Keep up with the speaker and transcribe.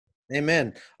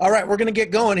Amen. All right, we're going to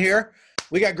get going here.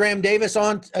 We got Graham Davis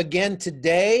on again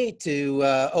today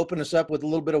to open us up with a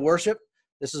little bit of worship.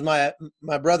 This is my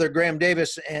brother, Graham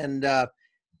Davis, and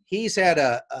he's had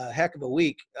a heck of a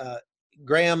week.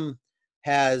 Graham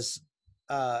has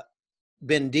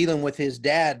been dealing with his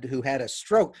dad who had a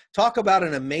stroke. Talk about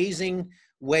an amazing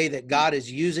way that God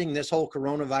is using this whole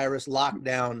coronavirus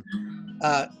lockdown.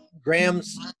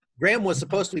 Graham was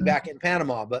supposed to be back in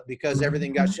Panama, but because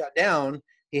everything got shut down,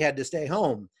 he had to stay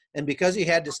home. And because he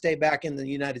had to stay back in the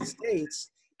United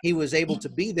States, he was able to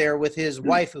be there with his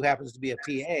wife, who happens to be a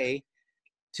PA,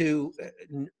 to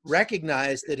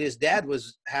recognize that his dad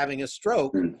was having a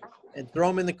stroke and throw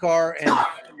him in the car and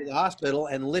to the hospital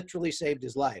and literally saved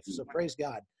his life. So praise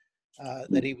God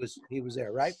that he was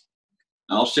there, right?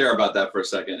 I'll share about that for a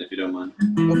second, if you don't mind.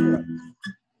 Go for it.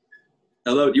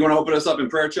 Hello, do you want to open us up in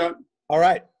prayer, Chuck? All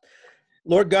right.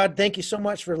 Lord God, thank you so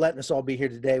much for letting us all be here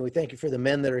today. We thank you for the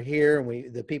men that are here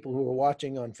and the people who are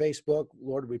watching on Facebook.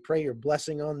 Lord, we pray your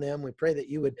blessing on them. We pray that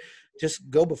you would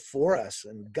just go before us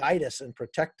and guide us and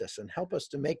protect us and help us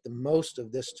to make the most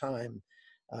of this time.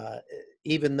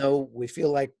 Even though we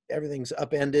feel like everything's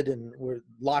upended and we're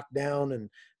locked down and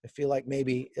I feel like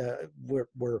maybe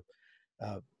we're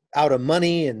out of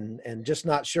money and just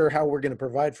not sure how we're going to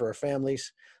provide for our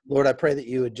families. Lord, I pray that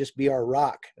you would just be our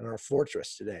rock and our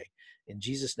fortress today. In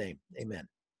Jesus' name, amen.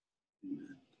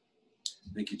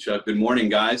 Thank you, Chuck. Good morning,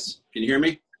 guys. Can you hear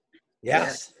me?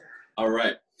 Yes. All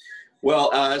right.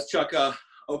 Well, as Chuck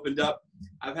opened up,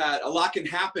 I've had a lot can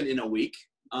happen in a week.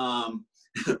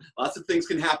 Lots of things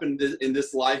can happen in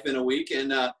this life in a week.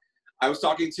 And I was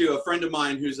talking to a friend of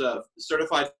mine who's a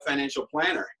certified financial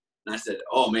planner. And I said,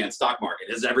 oh, man, stock market.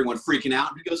 Is everyone freaking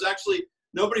out? He goes, actually,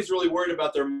 nobody's really worried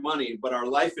about their money, but our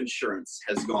life insurance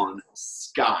has gone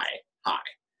sky high.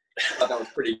 I thought that was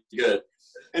pretty good.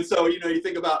 And so, you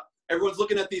think about everyone's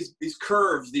looking at these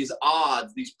curves, these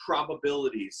odds, these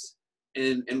probabilities.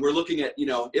 And we're looking at,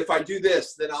 if I do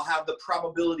this, then I'll have the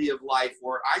probability of life,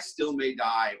 or I still may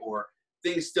die, or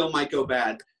things still might go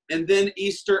bad. And then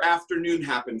Easter afternoon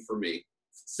happened for me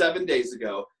 7 days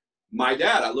ago. My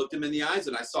dad, I looked him in the eyes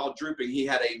and I saw drooping. He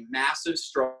had a massive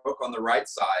stroke on the right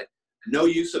side, no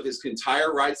use of his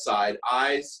entire right side,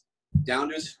 eyes down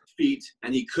to his feet,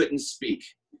 and he couldn't speak.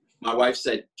 My wife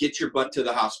said, get your butt to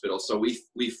the hospital. So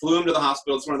we flew him to the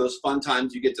hospital. It's one of those fun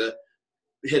times you get to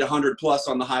hit 100 plus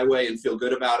on the highway and feel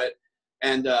good about it.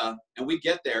 And we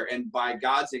get there, and by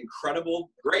God's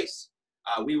incredible grace,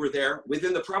 we were there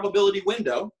within the probability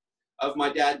window of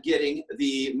my dad getting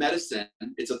the medicine.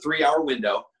 It's a 3-hour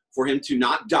window for him to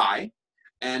not die.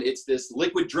 And it's this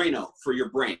liquid Drano for your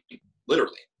brain,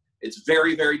 literally. It's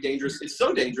very, very dangerous. It's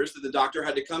so dangerous that the doctor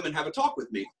had to come and have a talk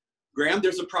with me. Graham,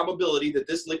 there's a probability that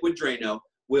this liquid Drano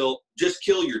will just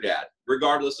kill your dad,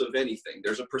 regardless of anything.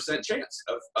 There's a % chance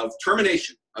of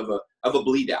termination of a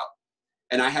bleed out.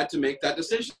 And I had to make that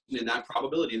decision in that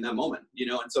probability in that moment,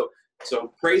 and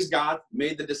so praise God,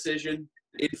 made the decision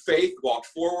in faith, walked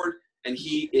forward, and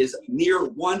he is near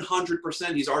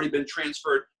 100%. He's already been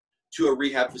transferred to a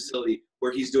rehab facility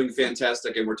where he's doing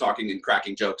fantastic, and we're talking and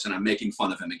cracking jokes, and I'm making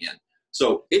fun of him again.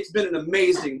 So it's been an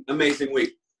amazing, amazing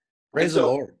week. Praise the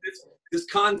Lord. This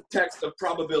context of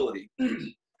probability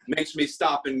makes me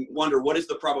stop and wonder, what is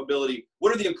the probability?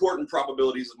 What are the important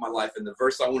probabilities of my life? And the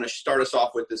verse I want to start us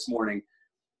off with this morning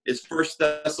is 1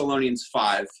 Thessalonians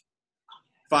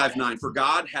 5:9. For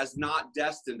God has not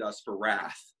destined us for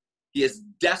wrath. He has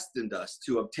destined us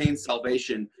to obtain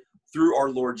salvation through our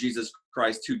Lord Jesus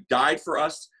Christ, who died for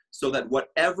us so that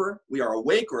whatever we are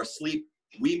awake or asleep,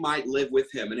 we might live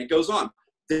with him. And it goes on.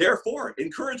 Therefore,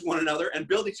 encourage one another and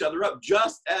build each other up,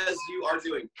 just as you are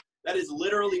doing. That is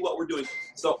literally what we're doing.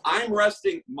 So I'm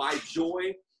resting my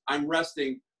joy. I'm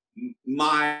resting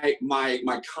my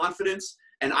confidence,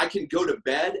 and I can go to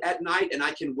bed at night and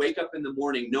I can wake up in the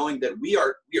morning knowing that we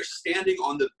are standing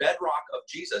on the bedrock of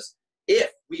Jesus.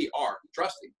 If we are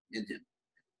trusting in him,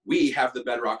 we have the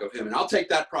bedrock of him. And I'll take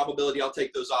that probability. I'll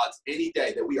take those odds any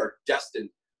day that we are destined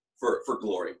for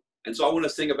glory. And so I want to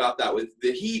sing about that with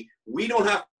that we don't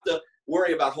have to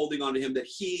worry about holding on to him, that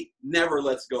he never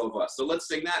lets go of us. So let's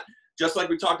sing that. Just like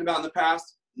we talked about in the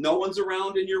past, no one's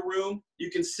around in your room. You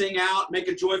can sing out, make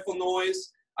a joyful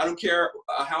noise. I don't care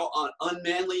how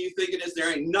unmanly you think it is.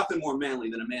 There ain't nothing more manly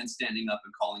than a man standing up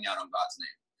and calling out on God's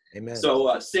name. Amen.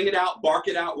 So sing it out, bark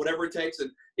it out, whatever it takes.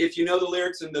 And if you know the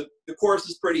lyrics, and the chorus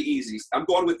is pretty easy. I'm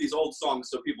going with these old songs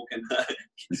so people can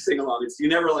sing along. It's You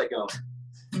Never Let Go.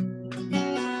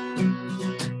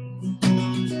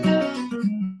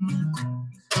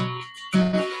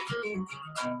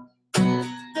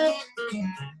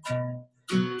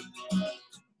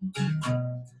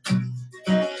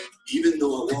 Even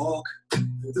though I walk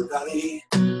through the valley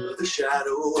of the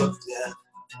shadow of death,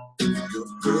 your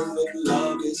perfect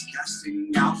love is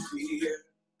casting out fear.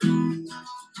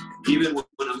 Even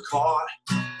when I'm caught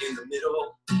in the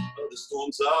middle of the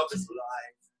storms of this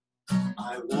life,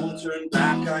 I won't turn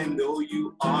back. I know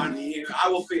you are near. I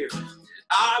will fear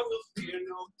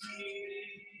no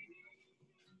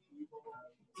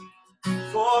evil,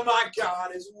 for my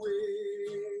God is with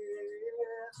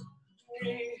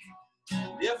me.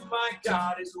 If my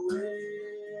God is with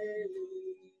me,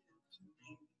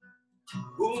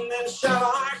 whom then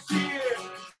shall I fear?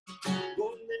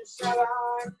 Whom then shall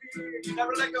I fear? You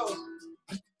never let go.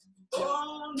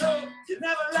 Oh no, you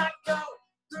never let go.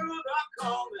 Through the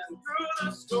calm and through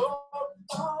the storm.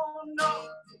 Oh no,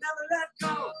 you never let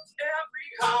go. Every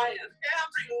high and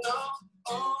every low.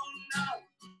 Oh no,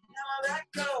 you never let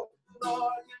go.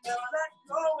 Lord, you never let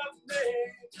go of me.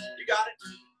 You got it.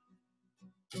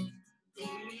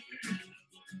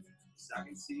 I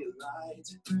can see a light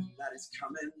that is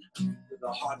coming with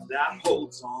a heart that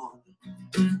holds on.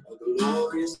 A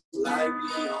glorious light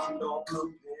beyond all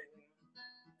compare.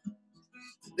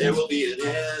 There will be an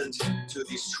end to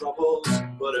these troubles,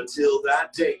 but until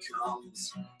that day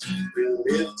comes, we'll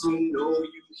live to know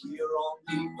you here on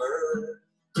the earth.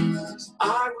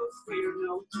 I will fear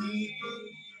no evil,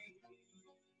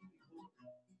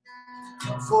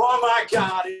 for my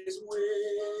God is with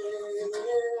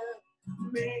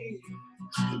me.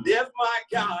 And if my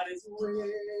God is with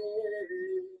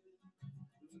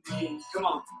me, come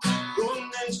on, whom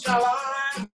then shall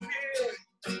I fear?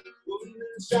 Whom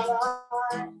then shall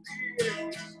I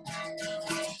fear?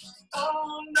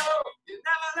 Oh no, you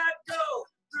never let go.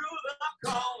 Through the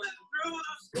calm and through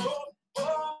the storm.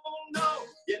 Oh no,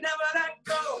 you never let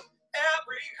go.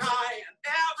 Every high and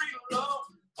every low.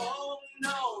 Oh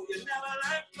no, you never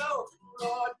let go.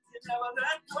 Lord, you never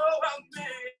let go of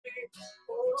me.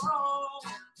 Oh,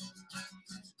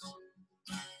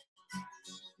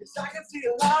 yes, I can see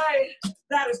a light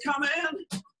that is coming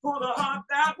for the heart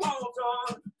that holds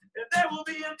on. And there will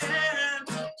be an end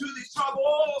to these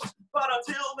troubles, but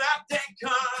until that day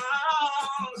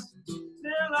comes,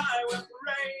 still I will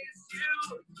praise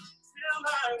you. Still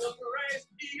I will praise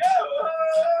you.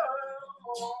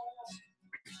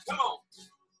 Come on.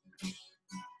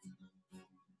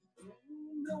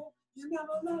 No, you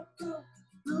never let go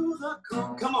through the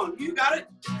calm. Come on, you got it.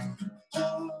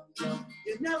 Oh,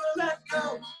 you never let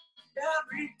go.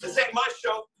 This ain't my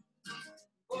show.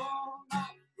 Oh, no,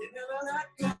 you never let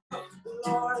go.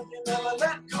 Lord, you never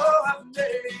let go of me.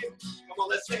 Come on,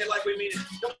 let's sing it like we mean it.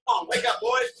 Come on, wake up,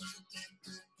 boys.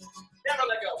 Never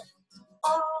let go.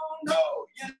 Oh, no,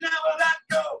 you never let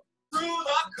go. Through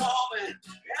the calm and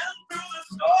through the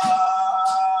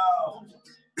storm.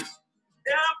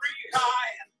 Every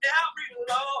high and every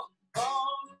low.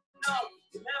 Oh, no,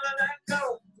 you never let go.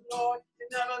 Lord, you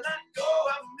never let go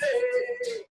of me.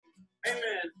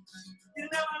 Amen. You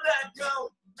never let go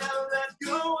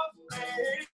of me.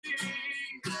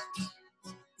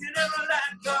 You never let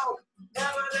go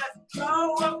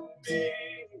of me.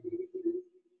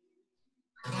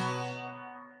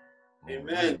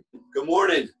 Amen. Good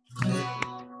morning.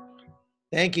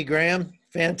 Thank you, Graham.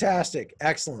 Fantastic.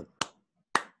 Excellent.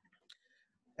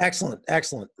 Excellent.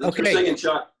 Excellent. Thanks for singing,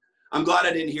 Chuck. I'm glad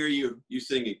I didn't hear you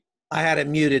singing. I had it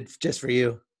muted just for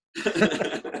you.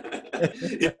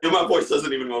 Yeah, my voice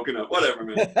hasn't even woken up. Whatever,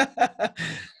 man.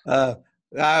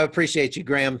 I appreciate you,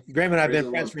 Graham. Graham and I have been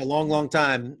friends for a long, long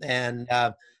time, and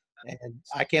I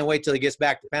can't wait till he gets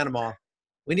back to Panama.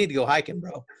 We need to go hiking,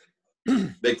 bro.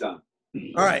 Big time.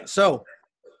 All right, so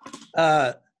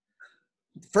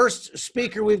first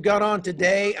speaker we've got on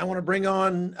today, I want to bring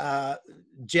on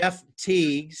Jeff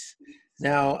Teagues.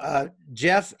 Now,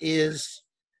 Jeff is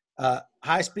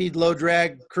high-speed,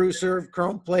 low-drag, crew serve,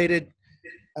 chrome-plated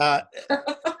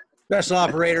special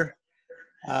operator,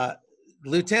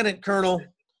 lieutenant colonel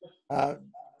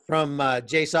from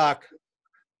JSOC,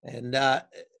 and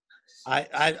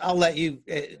I'll let you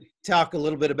talk a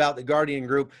little bit about the Guardian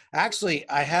Group. Actually,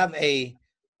 I have a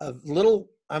little.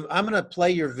 I'm going to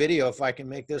play your video if I can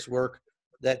make this work.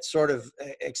 That sort of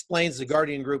explains the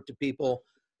Guardian Group to people,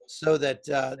 so that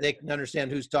they can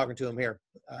understand who's talking to them here.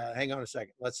 Hang on a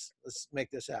second. Let's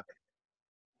make this happen.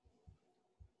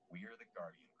 We are the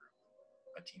Guardian Group,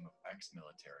 a team of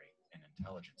ex-military and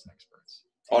intelligence experts.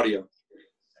 Audio.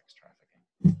 Sex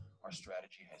trafficking. Our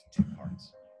strategy has two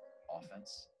parts,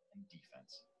 offense and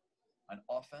defense. On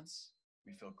offense,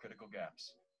 we fill critical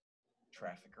gaps.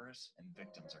 Traffickers and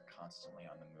victims are constantly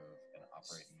on the move and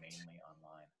operate mainly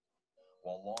online,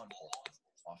 while law enforcement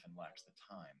often lacks the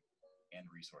time and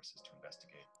resources to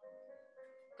investigate.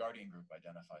 Guardian Group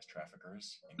identifies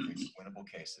traffickers and creates winnable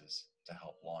cases to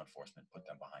help law enforcement put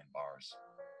them behind bars.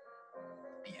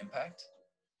 The impact?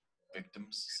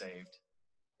 Victims saved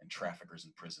and traffickers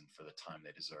in prison for the time they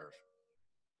deserve.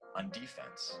 On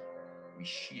defense, we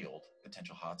shield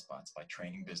potential hotspots by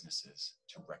training businesses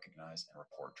to recognize and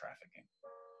report trafficking.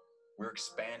 We're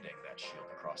expanding that shield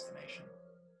across the nation.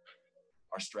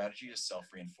 Our strategy is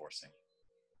self-reinforcing.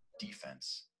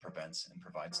 Defense prevents and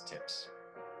provides tips,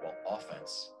 while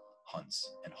offense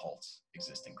hunts and halts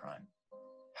existing crime.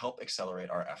 Help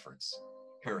accelerate our efforts.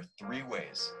 Here are 3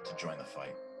 ways to join the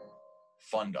fight.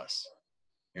 Fund us.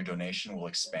 Your donation will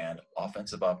expand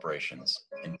offensive operations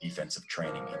and defensive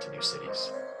training into new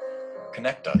cities.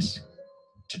 Connect us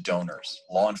to donors,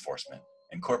 law enforcement,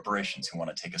 and corporations who want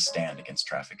to take a stand against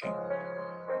trafficking.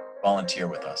 Volunteer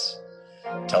with us.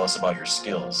 Tell us about your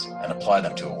skills and apply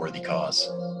them to a worthy cause.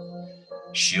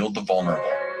 Shield the vulnerable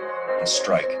and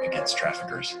strike against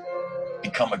traffickers.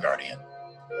 Become a guardian.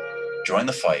 Join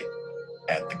the fight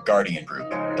at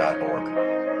theguardiangroup.org.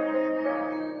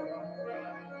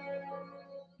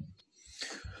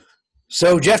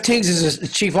 So Jeff Teagues is the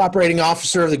Chief Operating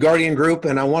Officer of the Guardian Group,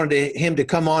 and I wanted him to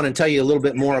come on and tell you a little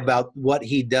bit more about what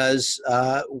he does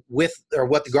what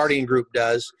the Guardian Group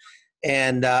does.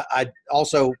 And I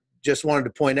also just wanted to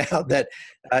point out that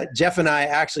Jeff and I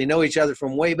actually know each other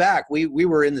from way back. We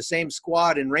were in the same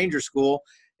squad in Ranger School,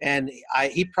 and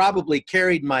he probably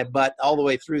carried my butt all the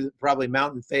way through probably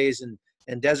mountain phase and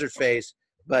desert phase.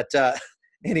 But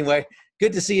anyway,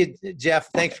 good to see you,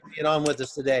 Jeff. Thanks for being on with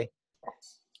us today.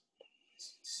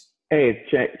 Hey,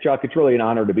 Chuck, it's really an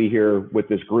honor to be here with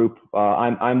this group.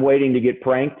 I'm waiting to get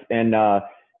pranked and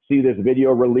see this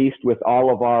video released with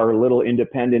all of our little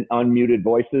independent unmuted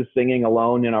voices singing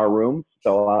alone in our rooms.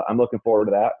 So I'm looking forward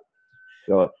to that.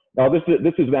 So no, this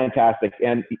is fantastic.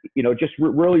 And just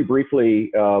really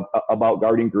briefly about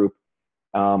Guardian Group.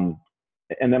 And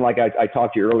then, like I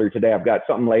talked to you earlier today, I've got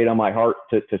something laid on my heart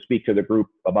to speak to the group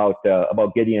about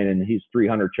Gideon and his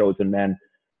 300 chosen men.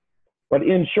 But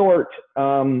in short, as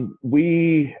I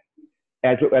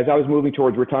was moving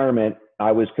towards retirement,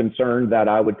 I was concerned that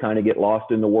I would kind of get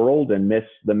lost in the world and miss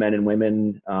the men and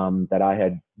women that I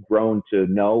had grown to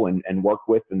know and work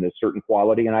with in this certain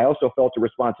quality. And I also felt a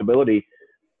responsibility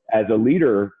as a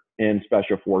leader in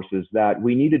Special Forces that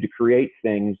we needed to create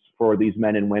things for these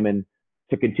men and women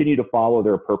to continue to follow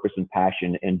their purpose and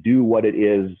passion and do what it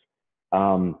is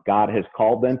God has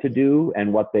called them to do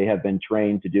and what they have been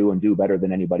trained to do and do better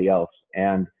than anybody else.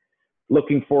 And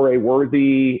looking for a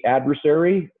worthy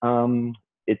adversary,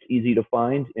 it's easy to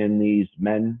find in these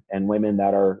men and women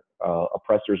that are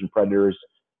oppressors and predators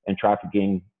and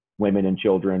trafficking women and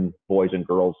children, boys and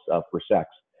girls for sex.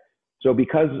 So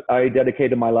because I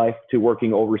dedicated my life to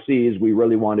working overseas, we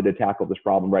really wanted to tackle this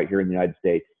problem right here in the United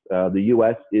States. The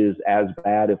U.S. is as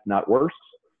bad, if not worse,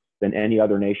 than any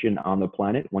other nation on the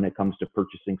planet when it comes to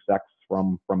purchasing sex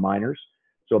from minors.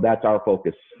 So that's our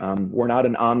focus. We're not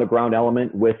an on-the-ground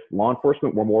element with law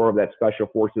enforcement. We're more of that Special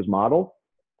Forces model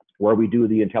where we do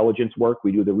the intelligence work,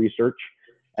 we do the research,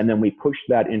 and then we push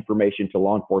that information to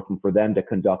law enforcement for them to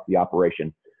conduct the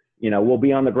operation. We'll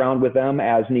be on the ground with them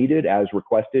as needed, as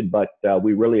requested, but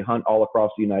we really hunt all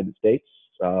across the United States,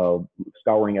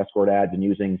 scouring escort ads and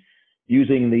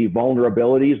using the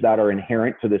vulnerabilities that are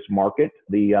inherent to this market.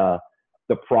 The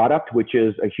product, which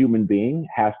is a human being,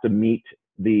 has to meet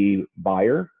the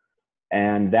buyer,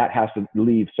 and that has to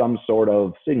leave some sort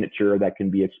of signature that can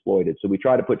be exploited. So we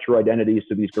try to put true identities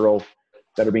to these girls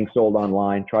that are being sold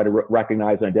online, try to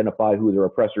recognize and identify who their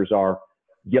oppressors are,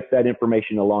 get that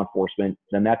information to law enforcement,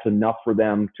 then that's enough for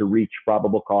them to reach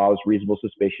probable cause, reasonable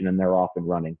suspicion, and they're off and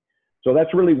running. So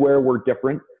that's really where we're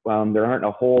different. There aren't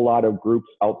a whole lot of groups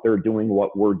out there doing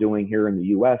what we're doing here in the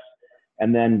U.S.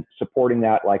 And then supporting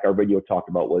that, like our video talked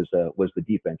about, was the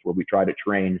defense, where we try to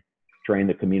train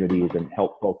the communities and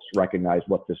help folks recognize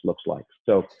what this looks like.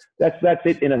 So that's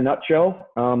it in a nutshell.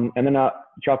 And then,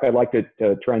 Chuck, I'd like to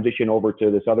transition over to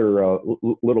this other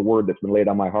little word that's been laid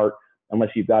on my heart, unless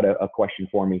you've got a question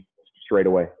for me straight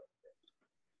away.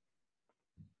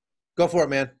 Go for it,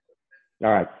 man.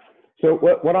 All right. So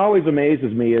what always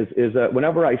amazes me is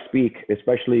whenever I speak,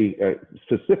 especially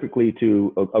specifically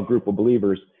to a group of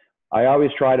believers, I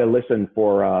always try to listen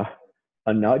for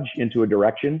a nudge into a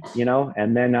direction,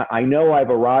 and then I know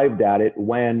I've arrived at it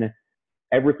when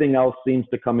everything else seems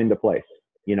to come into place.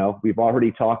 We've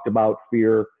already talked about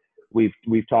fear. We've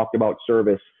talked about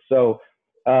service. So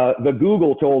the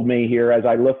Google told me here, as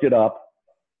I looked it up,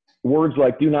 words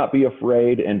like "do not be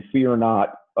afraid" and "fear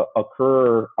not"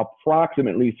 occur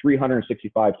approximately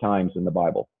 365 times in the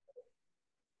Bible.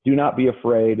 Do not be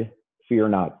afraid, fear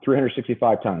not.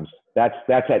 365 times. That's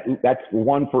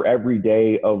one for every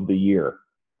day of the year.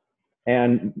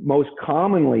 And most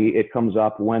commonly, it comes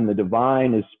up when the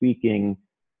divine is speaking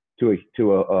to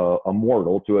a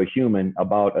mortal, to a human,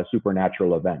 about a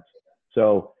supernatural event.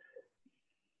 So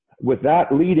with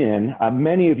that lead in,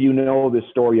 many of you know the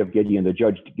story of Gideon, the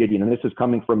judge Gideon, and this is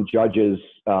coming from Judges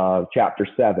chapter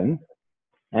 7.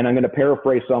 And I'm going to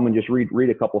paraphrase some and just read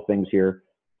a couple things here.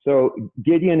 So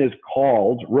Gideon is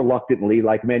called reluctantly,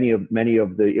 like many of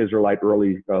the Israelite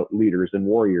early leaders and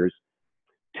warriors,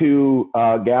 to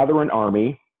gather an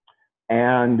army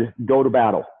and go to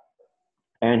battle.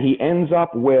 And he ends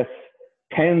up with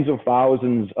tens of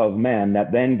thousands of men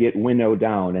that then get winnowed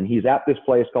down. And he's at this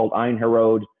place called Ein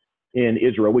Harod in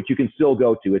Israel, which you can still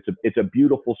go to. It's a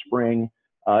beautiful spring.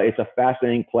 It's a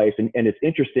fascinating place. And it's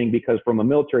interesting because from a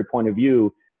military point of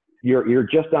view, you're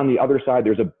just on the other side.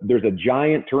 There's a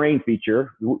giant terrain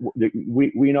feature.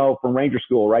 We know from Ranger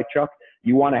School, right, Chuck?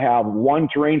 You want to have one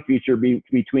terrain feature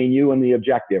between you and the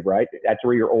objective, right? That's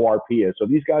where your ORP is. So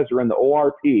these guys are in the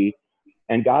ORP,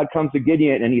 and God comes to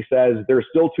Gideon and he says, there's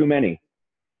still too many.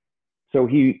 So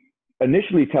he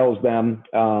initially tells them,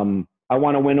 I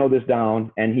want to winnow this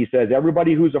down. And he says,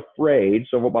 everybody who's afraid,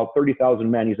 so about 30,000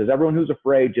 men, he says, everyone who's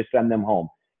afraid, just send them home.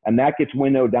 And that gets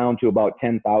winnowed down to about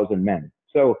 10,000 men.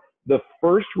 So the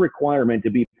first requirement to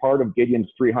be part of Gideon's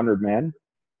 300 men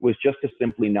was just to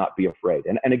simply not be afraid.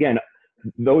 And again,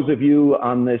 those of you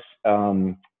on this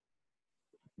podcast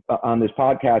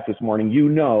this morning, you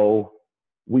know,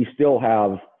 we still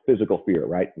have physical fear,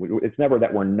 right? It's never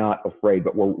that we're not afraid,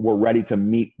 but we're ready to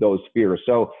meet those fears.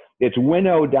 So it's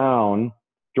winnowed down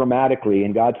dramatically,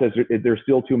 and God says there's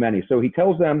still too many. So he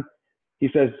tells them, he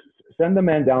says, send the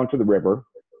men down to the river,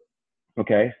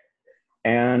 okay?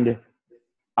 And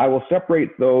I will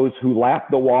separate those who lap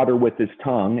the water with his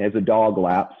tongue as a dog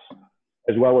laps,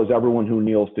 as well as everyone who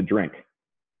kneels to drink.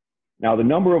 Now, the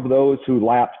number of those who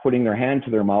lapped, putting their hand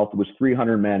to their mouth, was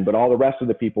 300 men, but all the rest of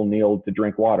the people kneeled to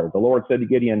drink water. The Lord said to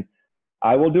Gideon,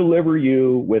 I will deliver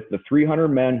you with the 300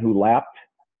 men who lapped,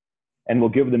 and will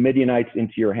give the Midianites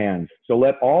into your hands. So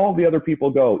let all the other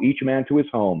people go, each man to his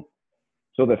home.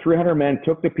 So the 300 men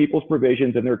took the people's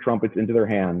provisions and their trumpets into their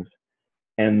hands,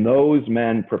 and those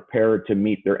men prepared to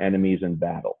meet their enemies in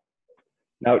battle.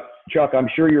 Now, Chuck, I'm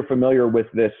sure you're familiar with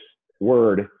this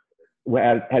word.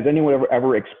 Has anyone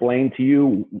ever explained to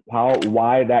you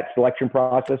why that selection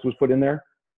process was put in there?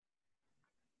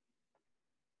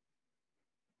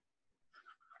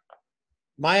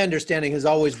 My understanding has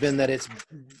always been that it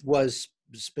was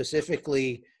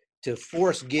specifically to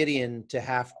force Gideon to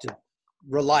have to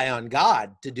rely on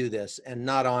God to do this and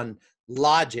not on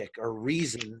logic or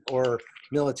reason or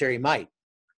military might.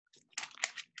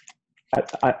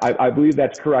 I believe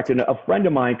that's correct. And a friend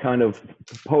of mine kind of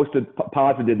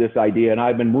posited this idea, and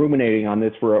I've been ruminating on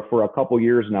this for a couple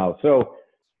years now. So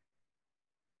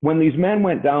when these men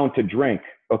went down to drink,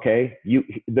 okay,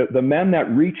 the men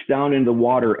that reached down into the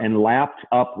water and lapped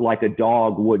up like a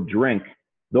dog would drink,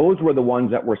 those were the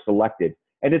ones that were selected.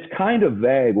 And it's kind of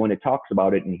vague when it talks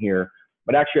about it in here,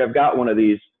 but actually I've got one of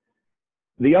these.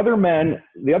 The other men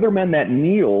that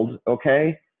kneeled,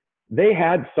 okay, they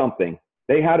had something.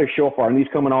 They had a shofar, and these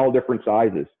come in all different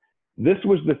sizes. This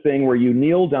was the thing where you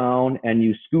kneel down and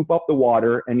you scoop up the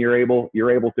water, and you're able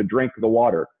to drink the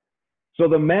water. So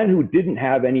the men who didn't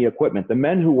have any equipment, the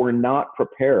men who were not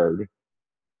prepared,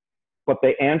 but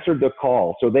they answered the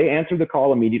call. So they answered the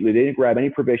call immediately. They didn't grab any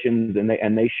provisions,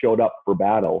 and they showed up for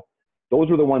battle. Those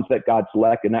were the ones that God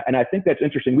selected. And I think that's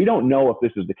interesting. We don't know if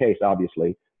this is the case,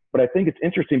 obviously, but I think it's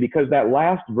interesting because that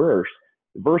last verse,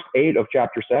 verse 8 of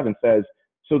chapter 7 says,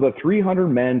 so the 300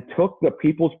 men took the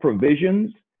people's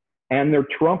provisions and their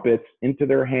trumpets into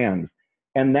their hands.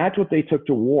 And that's what they took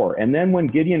to war. And then when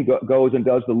Gideon goes and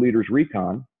does the leader's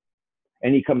recon,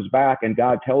 and he comes back and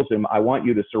God tells him, I want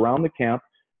you to surround the camp.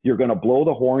 You're going to blow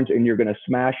the horns and you're going to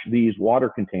smash these water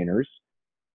containers.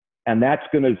 And that's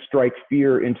going to strike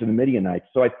fear into the Midianites.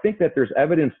 So I think that there's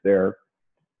evidence there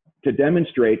to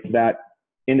demonstrate that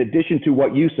in addition to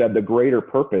what you said, the greater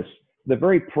purpose, the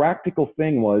very practical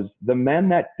thing was the men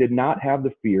that did not have the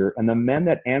fear and the men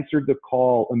that answered the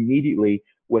call immediately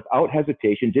without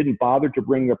hesitation, didn't bother to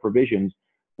bring their provisions,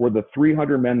 were the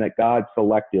 300 men that God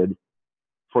selected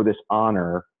for this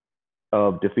honor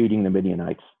of defeating the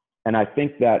Midianites. And I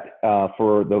think that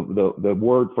for the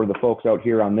word for the folks out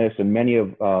here on this, and many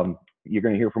of you're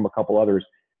going to hear from a couple others,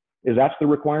 is that's the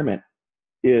requirement,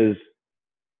 is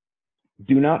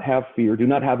do not have fear, do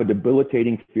not have a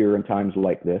debilitating fear in times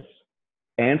like this.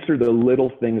 Answer the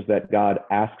little things that God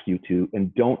asks you to,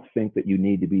 and don't think that you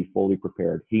need to be fully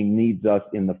prepared. He needs us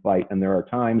in the fight. And there are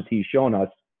times he's shown us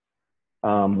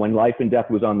when life and death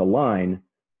was on the line,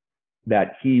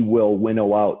 that he will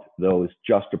winnow out those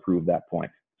just to prove that point.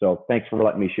 So thanks for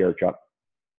letting me share, Chuck.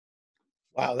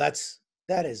 Wow, that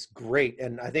is great,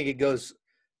 and I think it goes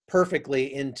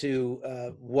perfectly into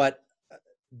what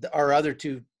our other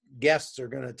two guests are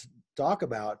going to talk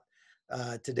about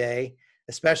today,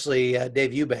 especially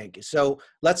Dave Eubank. So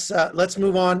let's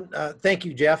move on. Thank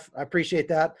you, Jeff. I appreciate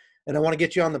that, and I want to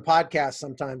get you on the podcast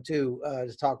sometime too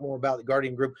to talk more about the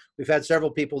Guardian Group. We've had several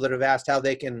people that have asked how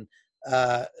they can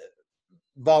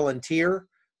volunteer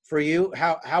for you.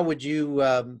 How would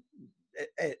you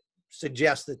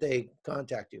suggest that they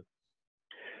contact you?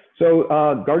 So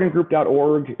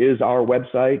guardiangroup.org is our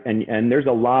website, and there's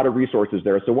a lot of resources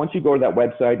there. So once you go to that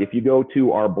website, if you go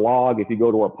to our blog, if you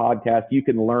go to our podcast, you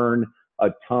can learn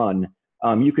a ton.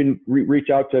 You can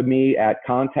reach out to me at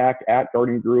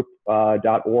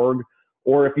contact@guardiangroup.org.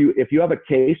 Or if you have a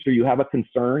case or you have a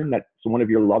concern that one of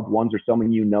your loved ones or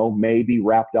someone you know may be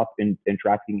wrapped up in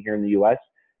trafficking here in the U.S.,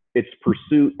 it's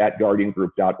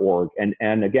pursuit@guardiangroup.org.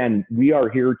 And again, we are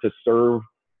here to serve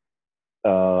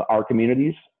our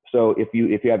communities. So if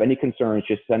you have any concerns,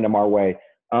 just send them our way.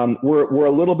 We're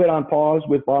a little bit on pause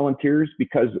with volunteers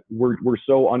because we're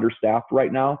so understaffed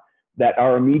right now that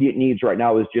our immediate needs right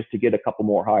now is just to get a couple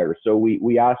more hires. So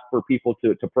we ask for people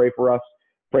to pray for us,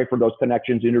 pray for those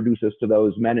connections, introduce us to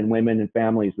those men and women and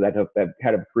families that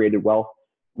have created wealth.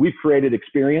 We've created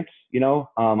experience,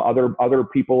 other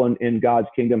people in God's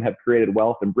kingdom have created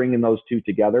wealth, and bringing those two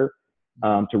together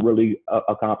to really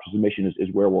accomplish the mission is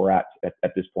where we're at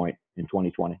this point in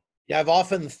 2020. Yeah, I've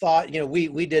often thought,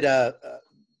 we did a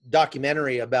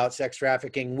documentary about sex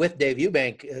trafficking with Dave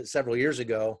Eubank several years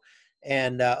ago,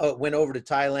 and went over to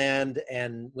Thailand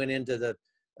and went into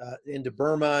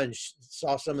Burma and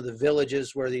saw some of the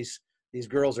villages where these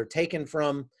girls are taken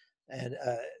from and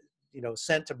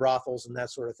sent to brothels and that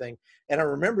sort of thing. And I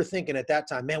remember thinking at that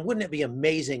time, man, wouldn't it be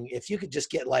amazing if you could just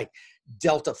get like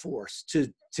Delta Force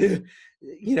to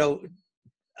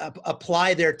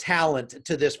apply their talent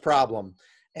to this problem.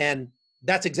 And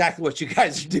that's exactly what you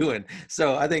guys are doing.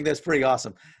 So I think that's pretty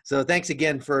awesome. So thanks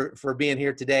again for being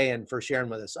here today and for sharing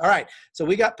with us. All right. So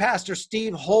we got Pastor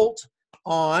Steve Holt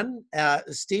on.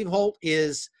 Steve Holt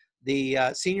is the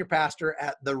senior pastor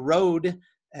at The Road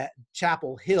at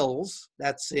Chapel Hills.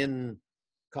 That's in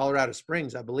Colorado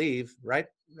Springs, I believe, right?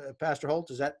 Pastor Holt,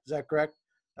 is that correct?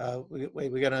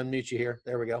 We got to unmute you here.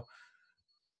 There we go.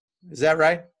 Is that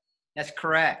right? That's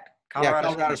correct.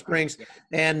 Colorado Springs.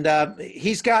 And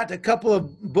he's got a couple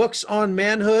of books on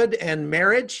manhood and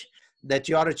marriage that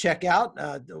you ought to check out.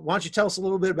 Why don't you tell us a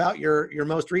little bit about your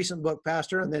most recent book,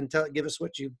 Pastor, and then give us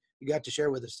what you got to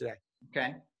share with us today.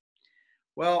 Okay.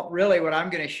 Well, really what I'm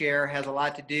going to share has a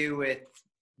lot to do with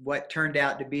what turned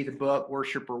out to be the book,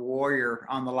 Worshiper Warrior,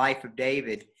 on the life of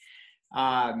David.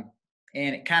 And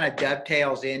it kind of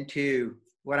dovetails into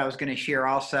what I was going to share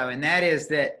also. And that is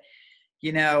that,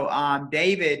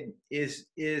 David is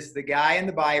the guy in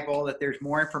the Bible that there's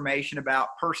more information about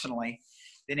personally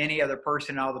than any other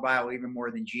person in all the Bible, even more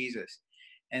than Jesus.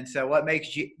 And so what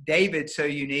makes David so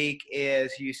unique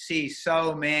is you see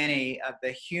so many of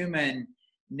the human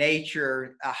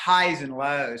nature, highs and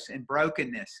lows and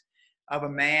brokenness of a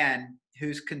man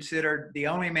who's considered the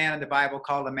only man in the Bible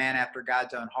called a man after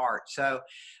God's own heart. So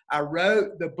I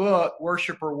wrote the book,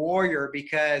 Worshiper Warrior,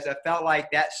 because I felt like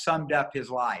that summed up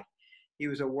his life. He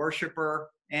was a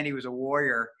worshiper and he was a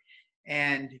warrior.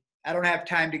 And I don't have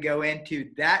time to go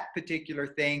into that particular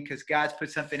thing because God's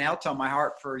put something else on my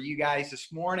heart for you guys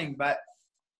this morning. But,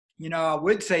 I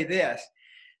would say this,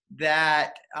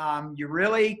 that you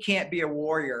really can't be a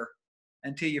warrior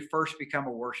until you first become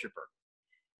a worshiper.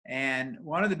 And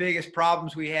one of the biggest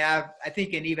problems we have, I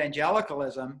think, in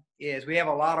evangelicalism is we have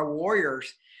a lot of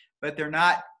warriors, but they're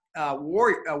not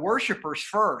worshipers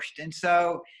first. And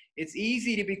so it's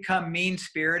easy to become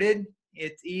mean-spirited.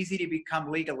 It's easy to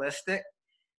become legalistic.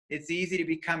 It's easy to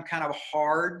become kind of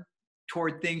hard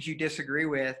toward things you disagree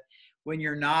with when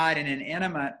you're not in an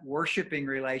intimate worshiping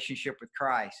relationship with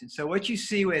Christ. And so what you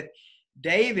see with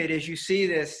David is you see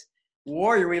this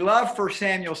warrior. We love 1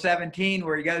 Samuel 17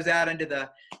 where he goes out into the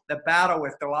battle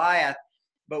with Goliath,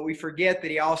 but we forget that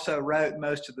he also wrote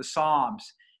most of the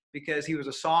Psalms because he was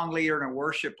a song leader and a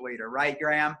worship leader, right,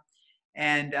 Graham?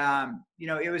 And,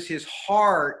 it was his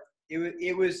heart.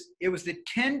 It was the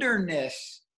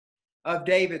tenderness of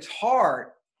David's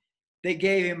heart that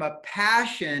gave him a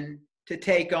passion to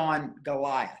take on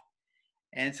Goliath.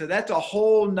 And so that's a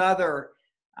whole nother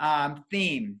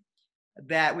theme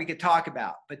that we could talk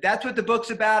about. But that's what the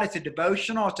book's about. It's a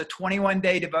devotional. It's a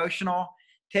 21-day devotional.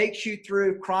 Takes you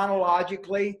through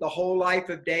chronologically the whole life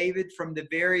of David from the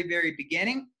very, very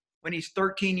beginning when he's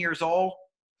 13 years old,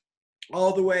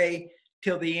 all the way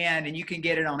till the end, and you can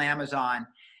get it on Amazon.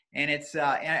 And it's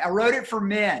and I wrote it for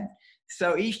men,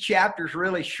 so each chapter is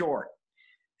really short.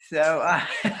 So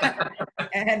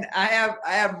and I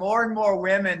have more and more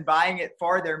women buying it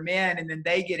for their men, and then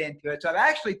they get into it. So I've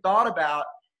actually thought about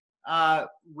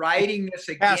writing this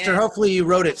again. Pastor, hopefully you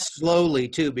wrote it slowly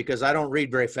too, because I don't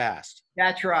read very fast.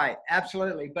 That's right,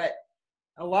 absolutely. But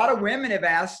a lot of women have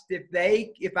asked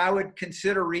if I would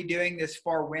consider redoing this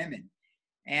for women,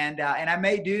 and I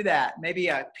may do that. Maybe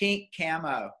a pink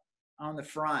camo on the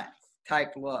front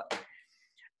type look.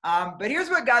 But here's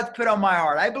what God's put on my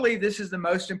heart. I believe this is the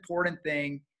most important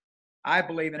thing I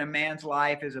believe in a man's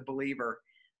life as a believer.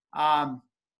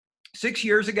 6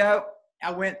 years ago,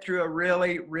 I went through a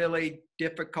really, really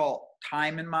difficult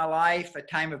time in my life, a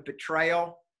time of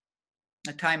betrayal,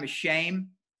 a time of shame,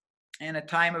 and a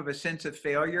time of a sense of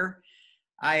failure.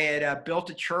 I had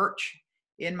built a church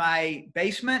in my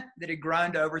basement that had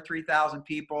grown to over 3,000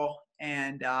 people,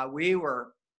 and we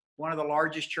were one of the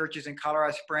largest churches in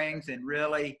Colorado Springs, and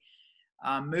really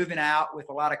moving out with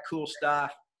a lot of cool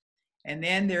stuff. And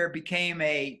then there became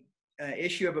a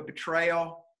issue of a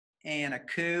betrayal and a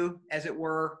coup, as it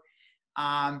were.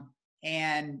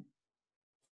 And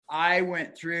I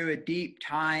went through a deep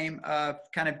time of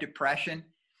kind of depression.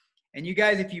 And you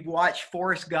guys, if you've watched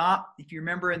Forrest Gump, if you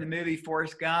remember in the movie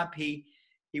Forrest Gump, he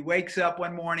wakes up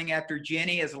one morning after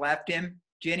Jenny has left him.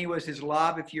 Jenny was his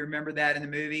love, if you remember that in the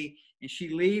movie. And she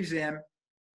leaves him,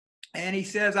 and he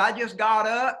says, I just got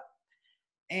up,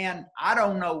 and I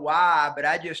don't know why, but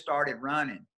I just started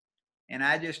running, and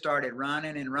I just started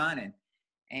running and running.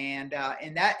 And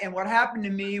what happened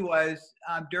to me was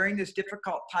during this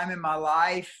difficult time in my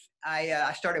life,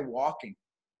 I started walking.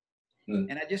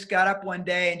 And I just got up one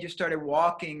day and just started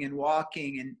walking,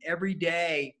 and every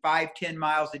day, 5-10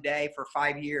 miles a day for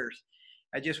 5 years.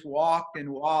 I just walked,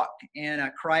 and I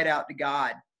cried out to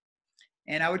God.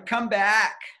 And I would come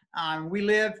back. We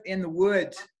live in the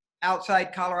woods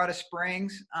outside Colorado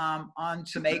Springs on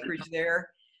some acreage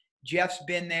there. Jeff's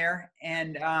been there.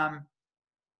 And I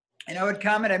would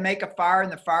come and I'd make a fire in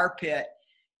the fire pit.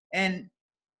 And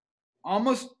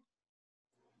almost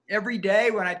every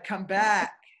day when I'd come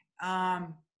back,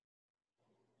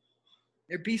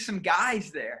 there'd be some guys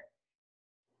there.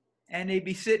 And they'd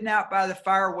be sitting out by the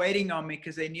fire waiting on me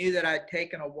because they knew that I'd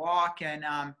taken a walk. And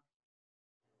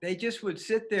they just would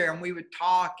sit there, and we would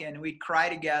talk, and we'd cry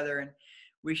together, and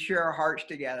we share our hearts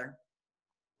together.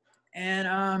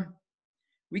 And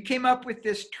we came up with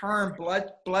this term,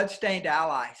 blood-stained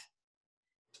allies.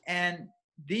 And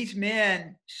these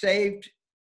men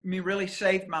really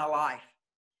saved my life.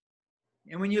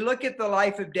 And when you look at the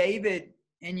life of David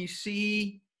and you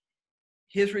see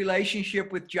his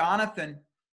relationship with Jonathan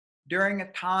during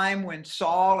a time when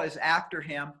Saul is after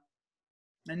him,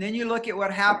 and then you look at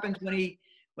what happens when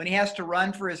he has to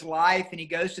run for his life, and he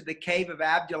goes to the cave of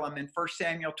Adullam in 1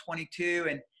 Samuel 22,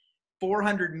 and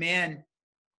 400 men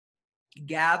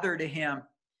gather to him.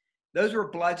 Those were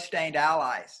blood-stained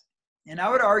allies. And I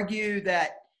would argue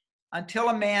that until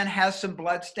a man has some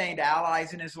blood-stained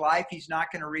allies in his life, he's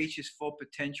not going to reach his full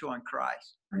potential in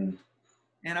Christ. And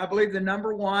I believe the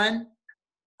number one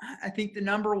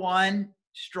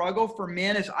struggle for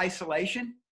men is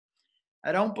isolation.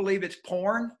 I don't believe it's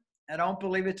porn. I don't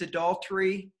believe it's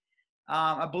adultery.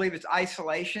 I believe it's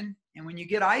isolation. And when you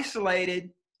get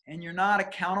isolated and you're not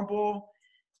accountable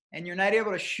and you're not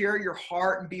able to share your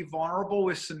heart and be vulnerable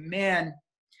with some men,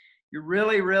 you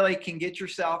really, really can get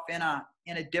yourself in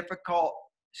a difficult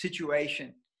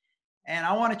situation. And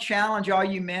I want to challenge all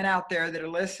you men out there that are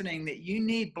listening that you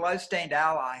need blood-stained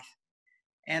allies.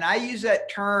 And I use that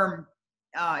term.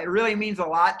 It really means a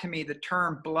lot to me, the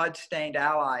term blood-stained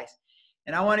allies.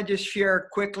 And I want to just share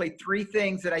quickly 3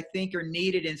 things that I think are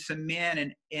needed in some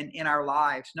men in our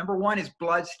lives. Number 1 is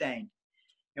bloodstained.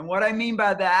 And what I mean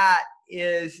by that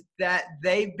is that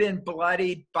they've been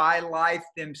bloodied by life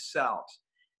themselves.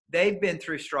 They've been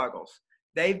through struggles.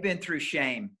 They've been through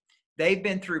shame. They've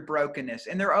been through brokenness,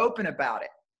 and they're open about it,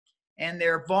 and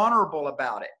they're vulnerable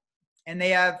about it. And they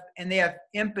have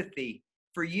empathy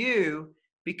for you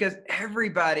because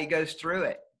everybody goes through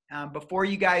it. Before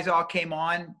you guys all came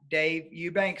on, Dave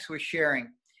Eubanks was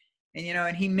sharing,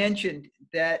 and he mentioned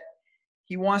that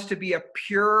he wants to be a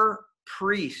pure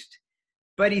priest,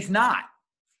 but he's not.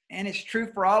 And it's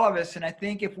true for all of us. And I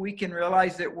think if we can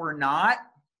realize that we're not,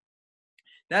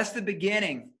 that's the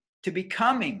beginning to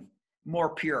becoming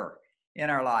more pure in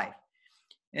our life.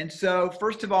 And so,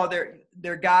 first of all,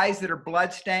 they're guys that are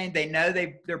bloodstained. They know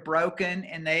they're broken,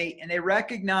 and they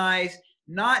recognize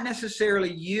not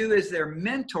necessarily you as their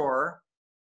mentor,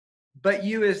 but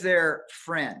you as their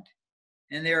friend.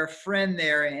 And they're a friend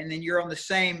there, and then you're on the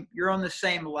same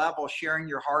level, sharing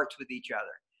your hearts with each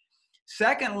other.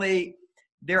 Secondly,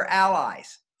 they're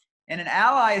allies. And an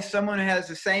ally is someone who has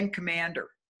the same commander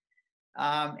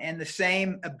and the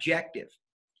same objective,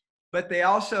 but they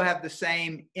also have the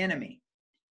same enemy.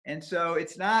 And so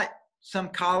it's not some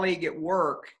colleague at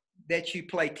work that you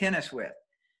play tennis with.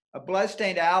 A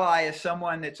bloodstained ally is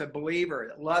someone that's a believer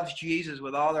that loves Jesus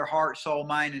with all their heart, soul,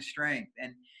 mind, and strength.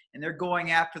 And they're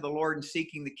going after the Lord and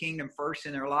seeking the kingdom first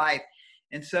in their life.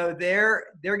 And so they're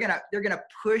gonna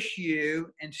push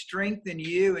you and strengthen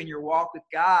you in your walk with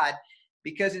God,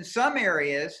 because in some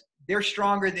areas they're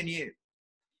stronger than you.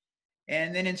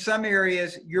 And then in some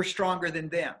areas you're stronger than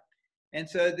them. And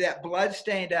so that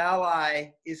bloodstained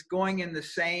ally is going in the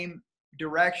same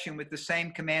direction with the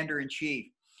same commander in chief.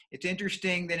 It's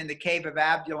interesting that in the cave of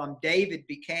Adullam, David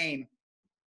became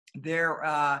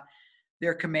their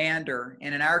commander.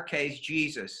 And in our case,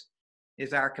 Jesus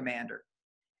is our commander.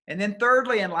 And then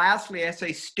thirdly and lastly, I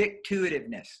say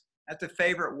stick-to-itiveness. That's a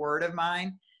favorite word of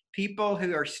mine. People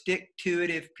who are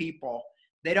stick-to-itive people,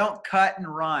 they don't cut and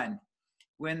run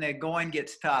when the going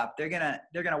gets tough. They're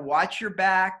gonna watch your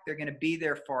back. They're gonna be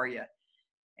there for you.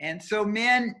 And so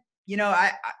men,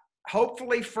 I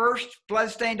hopefully first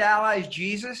bloodstained ally is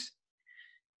Jesus.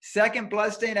 Second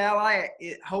bloodstained ally,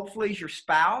 hopefully, is your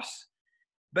spouse.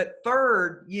 But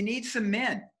third, you need some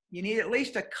men. You need at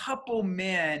least a couple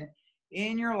men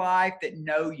in your life that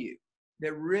know you,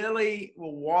 that really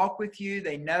will walk with you.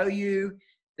 They know you.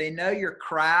 They know your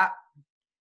crap.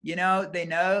 They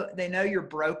know your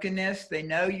brokenness. They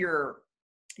know your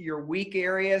weak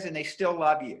areas, and they still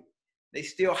love you. They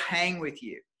still hang with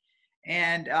you.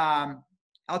 And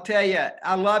I'll tell you,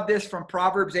 I love this from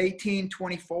Proverbs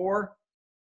 18:24.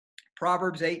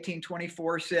 Proverbs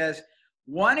 18:24 says,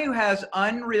 "One who has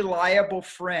unreliable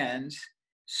friends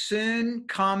soon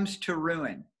comes to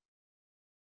ruin,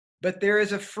 but there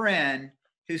is a friend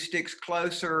who sticks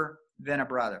closer than a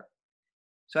brother."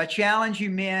 So I challenge you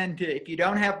men to, if you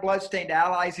don't have bloodstained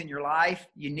allies in your life,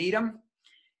 you need them.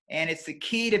 And it's the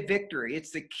key to victory.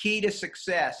 It's the key to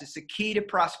success. It's the key to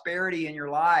prosperity in your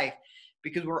life,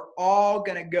 because we're all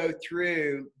going to go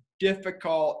through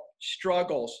difficult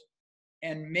struggles.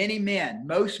 And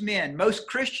most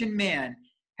Christian men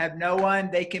have no one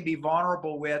they can be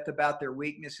vulnerable with about their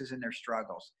weaknesses and their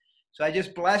struggles. So I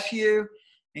just bless you,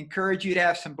 encourage you to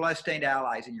have some bloodstained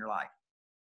allies in your life.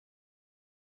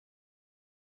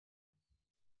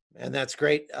 And that's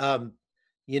great. I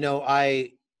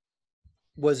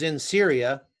was in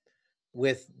Syria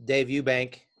with Dave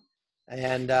Eubank,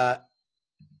 and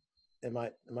am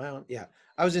I on? Yeah,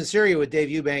 I was in Syria with Dave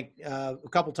Eubank a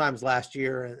couple times last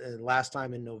year, and last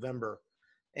time in November,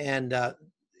 and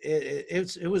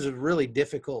it was a really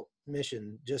difficult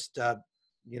mission. Just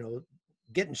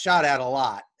getting shot at a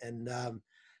lot, and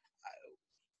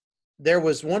there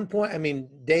was one point. I mean,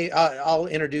 Dave. I'll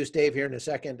introduce Dave here in a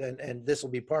second, and this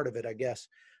will be part of it, I guess.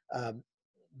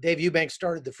 Dave Eubank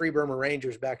started the Free Burma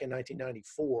Rangers back in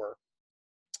 1994,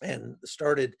 and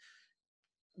started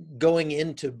going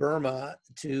into Burma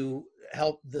to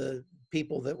help the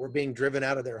people that were being driven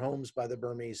out of their homes by the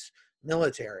Burmese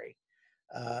military,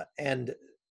 and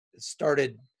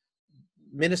started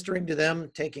ministering to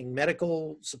them, taking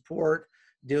medical support,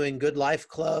 doing good life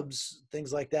clubs,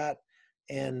 things like that.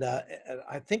 And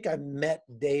I think I met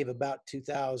Dave about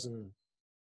 2000.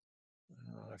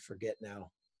 I forget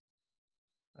now.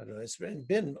 I don't know. It's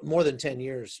been more than 10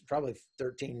 years, probably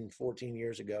 13, 14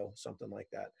 years ago, something like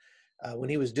that, when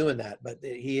he was doing that. But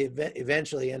he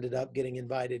eventually ended up getting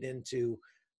invited into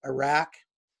Iraq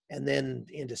and then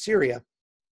into Syria.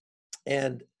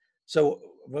 And so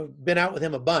I've been out with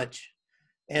him a bunch.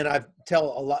 And I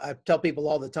tell people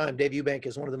all the time, Dave Eubank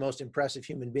is one of the most impressive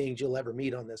human beings you'll ever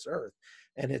meet on this earth.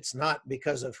 And it's not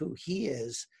because of who he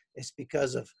is, it's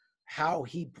because of how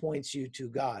he points you to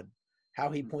God,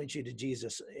 how he points you to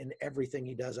Jesus in everything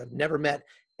he does. I've never met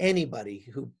anybody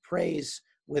who prays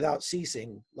without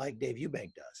ceasing like Dave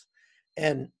Eubank does.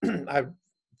 And I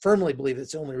firmly believe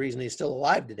it's the only reason he's still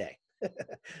alive today.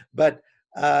 But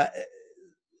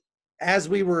as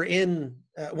we were in,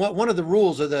 one of the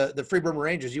rules of the Free Burma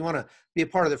Rangers, you want to be a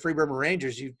part of the Free Burma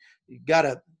Rangers, you got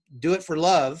to do it for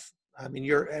love. I mean,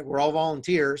 we're all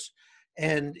volunteers,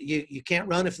 and you can't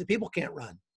run if the people can't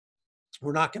run.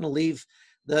 We're not going to leave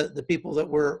the people that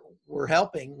we're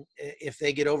helping. If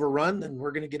they get overrun, then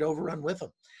we're going to get overrun with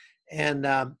them. And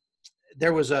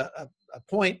there was a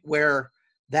point where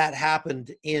that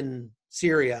happened in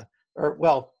Syria, or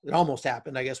well, it almost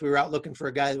happened. I guess we were out looking for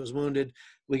a guy that was wounded.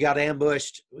 We got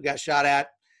ambushed. We got shot at.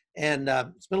 And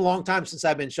it's been a long time since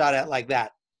I've been shot at like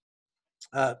that.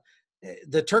 uh,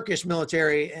 the Turkish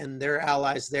military and their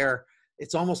allies there,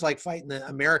 it's almost like fighting the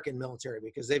American military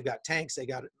because they've got tanks, they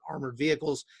got armored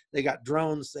vehicles, they got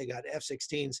drones, they got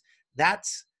F-16s.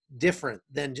 That's different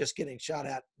than just getting shot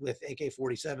at with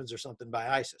AK-47s or something by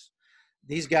ISIS.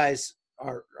 These guys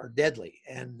are deadly.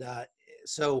 And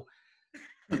so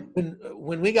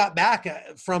when we got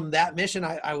back from that mission,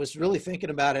 I was really thinking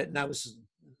about it, and I was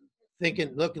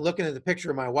thinking, looking at the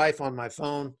picture of my wife on my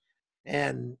phone,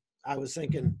 and I was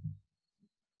thinking,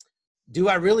 do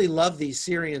I really love these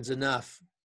Syrians enough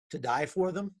to die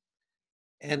for them?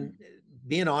 And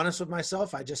being honest with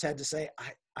myself, I just had to say,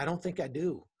 I don't think I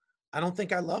do. I don't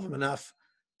think I love them enough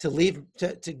to leave,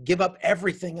 to give up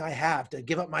everything I have, to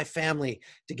give up my family,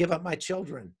 to give up my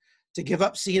children, to give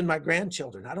up seeing my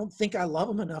grandchildren. I don't think I love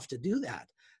them enough to do that.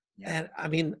 Yeah. And I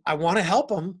mean, I want to help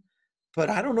them, but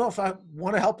I don't know if I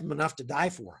want to help them enough to die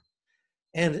for them.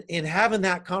 And in having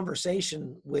that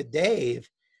conversation with Dave,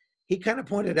 he kind of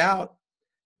pointed out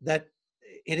that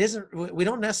it isn't, we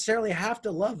don't necessarily have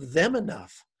to love them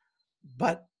enough,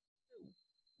 but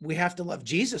we have to love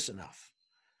Jesus enough.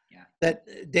 Yeah.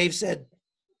 That Dave said,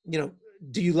 you know,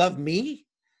 do you love me?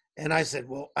 And I said,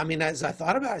 well, I mean, as I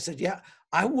thought about it, I said, yeah,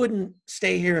 I wouldn't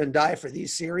stay here and die for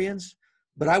these Syrians,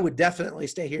 but I would definitely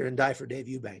stay here and die for Dave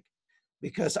Eubank,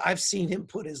 because I've seen him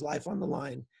put his life on the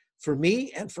line for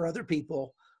me and for other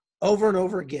people over and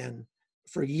over again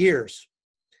for years.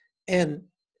 And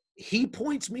he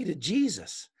points me to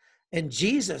Jesus, and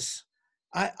Jesus,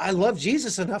 I love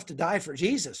Jesus enough to die for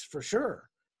Jesus, for sure.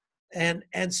 And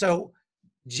so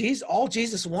Jesus, all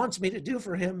Jesus wants me to do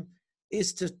for him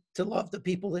is to love the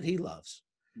people that he loves.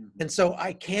 Mm-hmm. And so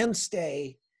I can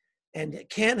stay and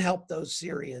can help those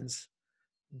Syrians,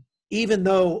 even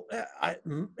though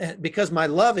because my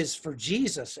love is for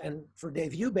Jesus and for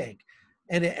Dave Eubank.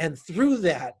 And through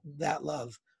that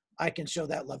love, I can show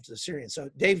that love to the Syrians. So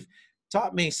Dave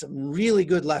taught me some really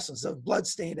good lessons of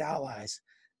bloodstained allies.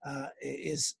 I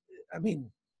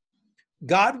mean,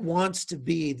 God wants to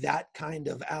be that kind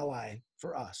of ally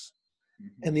for us.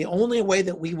 Mm-hmm. And the only way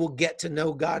that we will get to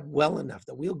know God well enough,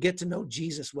 that we'll get to know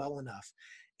Jesus well enough,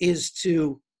 is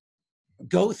to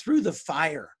go through the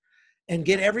fire and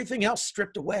get everything else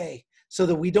stripped away so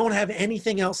that we don't have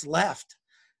anything else left.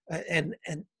 And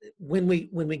when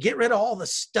we get rid of all the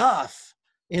stuff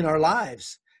in our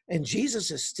lives and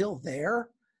Jesus is still there,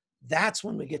 that's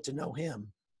when we get to know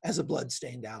him as a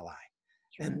bloodstained ally.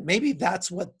 And maybe that's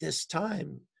what this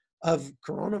time of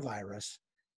coronavirus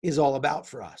is all about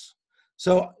for us.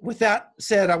 So with that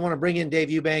said, I want to bring in Dave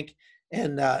Eubank.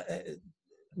 And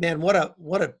man, what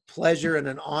a pleasure and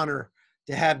an honor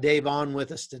to have Dave on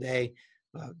with us today.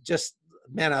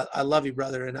 Man, I love you,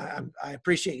 brother, and I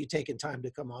appreciate you taking time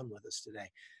to come on with us today.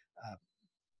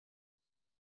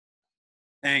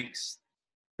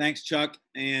 Thanks, Chuck,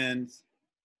 and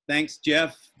thanks,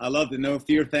 Jeff. I love the no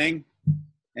fear thing,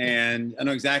 and I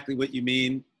know exactly what you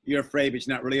mean. You're afraid, but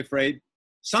you're not really afraid.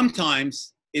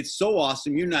 Sometimes it's so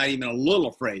awesome you're not even a little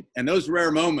afraid, and those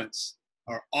rare moments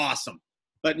are awesome.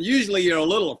 But usually you're a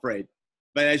little afraid.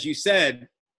 But as you said,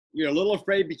 you're a little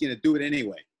afraid, but you're gonna do it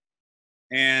anyway.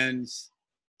 And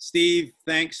Steve,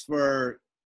 thanks for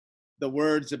the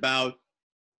words about,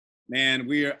 man,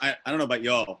 I don't know about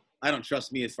y'all. I don't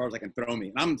trust me as far as I can throw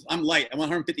me. I'm light. I'm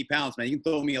 150 pounds, man. You can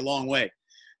throw me a long way.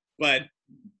 But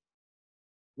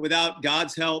without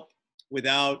God's help,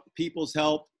 without people's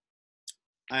help,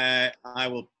 I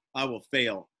will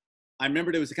fail. I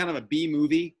remember there was a kind of a B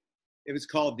movie. It was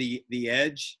called The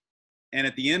Edge. And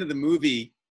at the end of the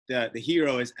movie, the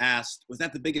hero is asked, was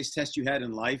that the biggest test you had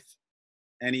in life?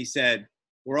 And he said,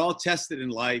 we're all tested in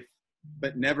life,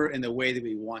 but never in the way that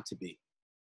we want to be.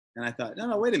 And I thought,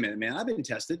 no, wait a minute, man. I've been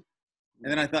tested.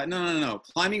 And then I thought, no.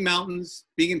 Climbing mountains,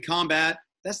 being in combat,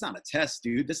 that's not a test,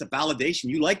 dude. That's a validation.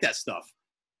 You like that stuff.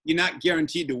 You're not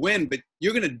guaranteed to win, but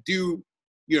you're going to do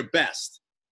your best.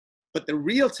 But the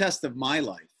real test of my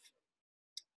life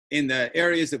in the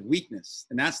areas of weakness,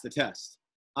 and that's the test,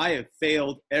 I have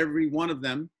failed every one of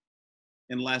them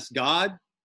unless God,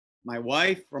 my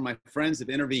wife, or my friends have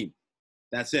intervened.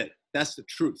 That's it. That's the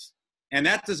truth. And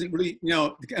that doesn't really,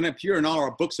 kind of appear in all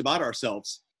our books about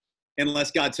ourselves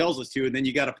unless God tells us to, and then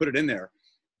you got to put it in there.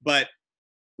 But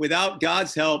without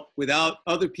God's help, without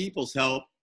other people's help,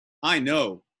 I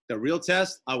know the real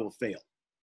test, I will fail.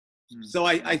 Mm. So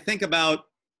I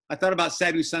thought about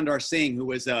Sadhu Sundar Singh, who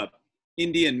was a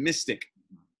Indian mystic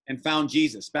and found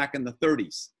Jesus back in the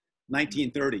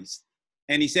 1930s.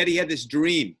 And he said he had this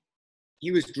dream.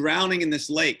 He was drowning in this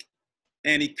lake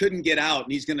and he couldn't get out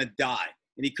and he's going to die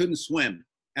and he couldn't swim.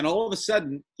 And all of a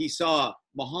sudden he saw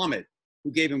Muhammad,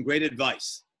 who gave him great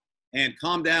advice. and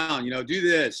calm down, do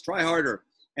this, try harder.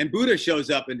 And Buddha shows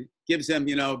up and gives him,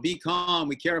 be calm,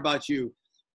 we care about you.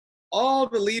 All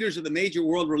the leaders of the major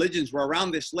world religions were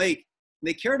around this lake, and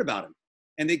they cared about him.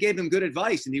 And they gave him good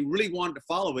advice, and he really wanted to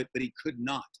follow it, but he could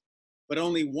not. But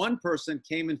only one person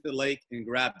came into the lake and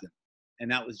grabbed him, and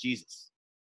that was Jesus.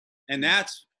 And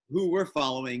that's who we're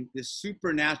following, this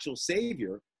supernatural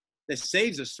Savior that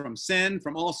saves us from sin,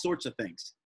 from all sorts of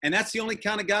things. And that's the only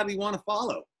kind of God we want to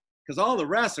follow, because all the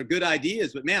rest are good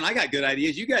ideas. But man, I got good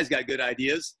ideas. You guys got good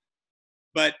ideas,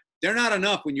 but they're not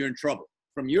enough when you're in trouble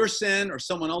from your sin or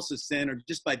someone else's sin or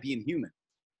just by being human.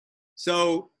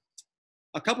 So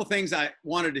a couple things I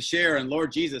wanted to share, and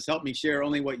Lord Jesus, help me share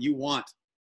only what you want.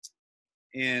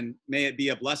 And may it be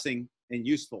a blessing and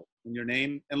useful in your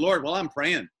name. And Lord, while I'm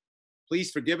praying,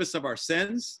 please forgive us of our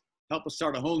sins. Help us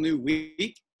start a whole new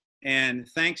week. And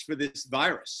thanks for this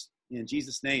virus. In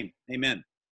Jesus' name, amen.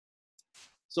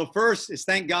 So first is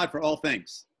thank God for all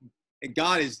things. And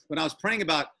God is, when I was praying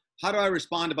about how do I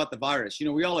respond about the virus,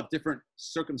 we all have different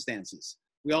circumstances.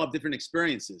 We all have different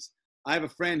experiences. I have a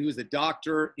friend who's a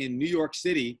doctor in New York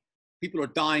City. People are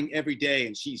dying every day,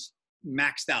 and she's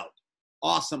maxed out.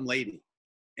 Awesome lady.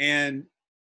 And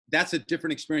that's a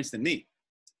different experience than me.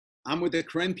 I'm with the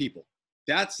Karen people.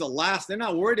 That's the last, they're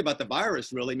not worried about the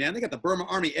virus really, man. They got the Burma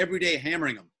army every day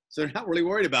hammering them. So they're not really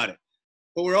worried about it.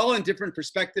 But we're all in different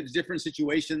perspectives, different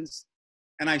situations.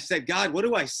 And I said, God, what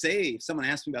do I say if someone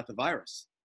asks me about the virus?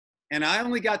 And I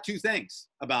only got two things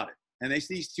about it. And they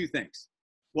see these two things.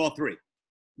 Well, three.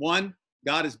 One,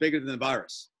 God is bigger than the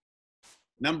virus.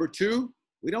 Number two,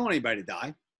 we don't want anybody to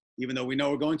die, even though we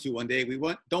know we're going to one day. We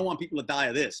don't want people to die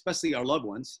of this, especially our loved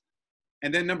ones.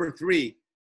 And then number three,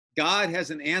 God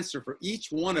has an answer for each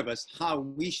one of us how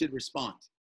we should respond.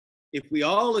 If we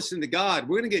all listen to God,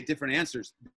 we're going to get different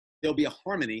answers. There'll be a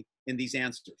harmony in these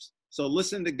answers. So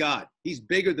listen to God. He's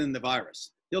bigger than the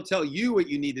virus. He'll tell you what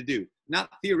you need to do, not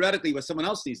theoretically what someone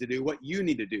else needs to do, what you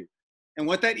need to do. And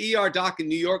what that ER doc in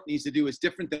New York needs to do is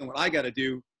different than what I got to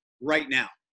do right now.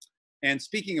 And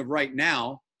speaking of right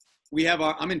now,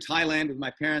 I'm in Thailand with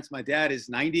my parents. My dad is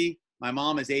 90. My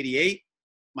mom is 88.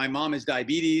 My mom has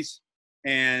diabetes,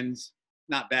 and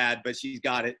not bad, but she's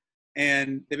got it.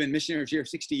 And they've been missionaries here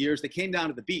 60 years. They came down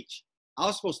to the beach. I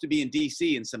was supposed to be in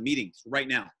DC in some meetings right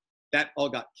now. That all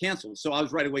got canceled. So I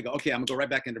was right away okay, I'm gonna go right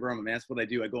back into Burma, man. That's what I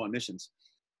do. I go on missions.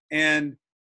 And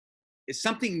it's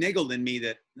something niggled in me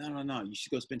that, no, you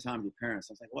should go spend time with your parents.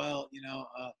 I was like, well,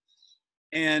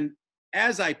 and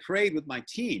as I prayed with my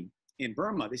team in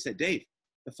Burma, they said, Dave,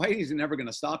 the fighting is never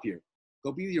gonna stop here.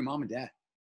 Go be with your mom and dad.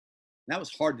 And that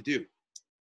was hard to do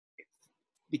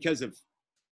because of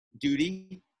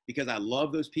duty, because I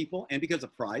love those people, and because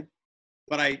of pride.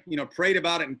 But I, prayed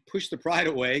about it and pushed the pride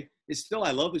away. It's still,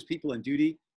 I love those people and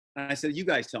duty. And I said, you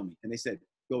guys tell me. And they said,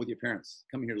 go with your parents.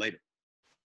 Come here later.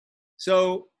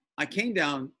 So I came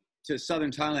down to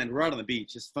southern Thailand. We're out on the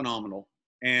beach. It's phenomenal.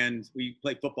 And we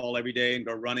play football every day and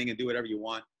go running and do whatever you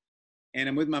want. And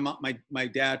I'm with my mom, my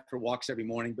dad for walks every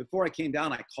morning. Before I came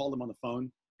down, I called him on the phone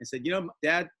and said,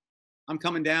 Dad, I'm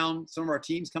coming down. Some of our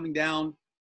team's coming down.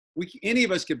 Any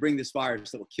of us could bring this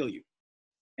virus that will kill you.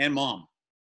 And Mom,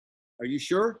 are you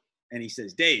sure? And he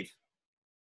says, Dave,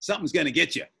 something's going to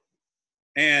get you.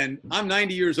 And I'm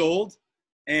 90 years old,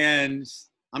 and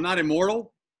I'm not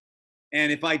immortal.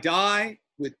 And if I die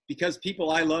because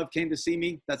people I love came to see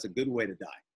me, that's a good way to die.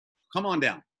 Come on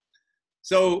down.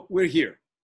 So we're here.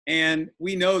 And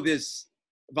we know this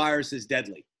virus is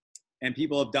deadly, and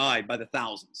people have died by the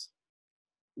thousands.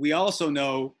 We also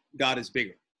know God is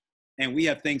bigger, and we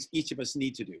have things each of us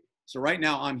need to do. So right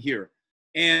now I'm here.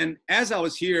 And as I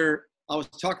was here, I was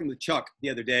talking with Chuck the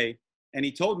other day, and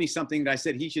he told me something that I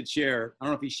said he should share. I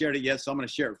don't know if he shared it yet, so I'm going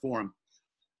to share it for him.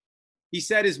 He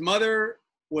said his mother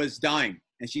was dying,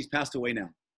 and she's passed away now,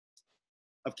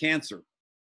 of cancer.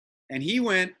 And he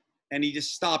went and he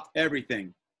just stopped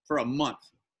everything for a month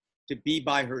to be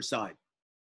by her side.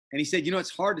 And he said, it's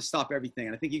hard to stop everything.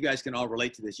 And I think you guys can all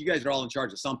relate to this. You guys are all in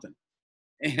charge of something.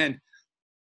 And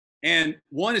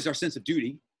one is our sense of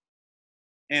duty.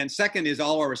 And second is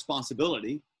all our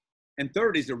responsibility. And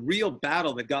third is the real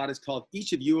battle that God has called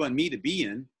each of you and me to be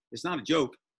in. It's not a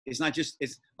joke. It's not just,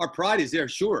 our pride is there,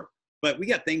 sure. But we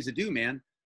got things to do, man.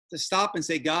 To stop and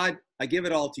say, God, I give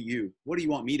it all to you. What do you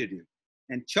want me to do?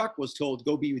 And Chuck was told,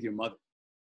 go be with your mother.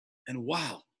 And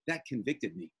wow, that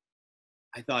convicted me.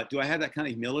 I thought, do I have that kind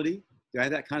of humility? Do I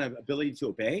have that kind of ability to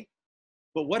obey?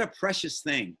 But what a precious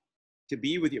thing to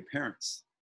be with your parents,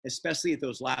 especially at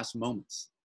those last moments.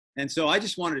 And so I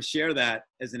just wanted to share that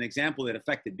as an example that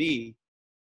affected me,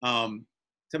 to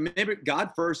remember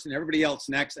God first and everybody else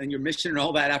next, and your mission and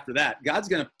all that after that. God's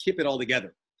going to keep it all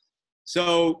together.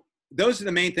 So those are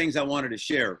the main things I wanted to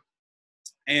share.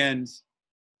 And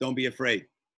don't be afraid.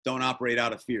 Don't operate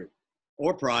out of fear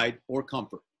or pride or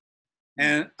comfort.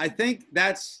 And I think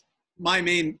that's my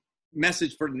main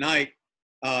message for tonight,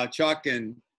 Chuck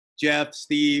and Jeff,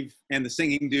 Steve, and the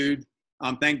singing dude.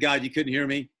 Thank God you couldn't hear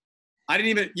me. I didn't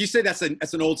even, you said that's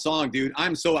an old song, dude.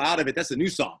 I'm so out of it. That's a new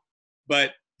song.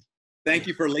 But thank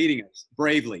you for leading us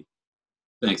bravely.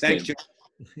 Thanks, Chuck.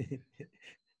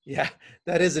 Yeah,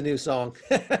 that is a new song.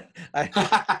 I've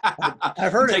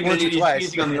heard it once or twice.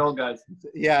 Easy on the old guys.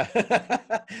 Yeah.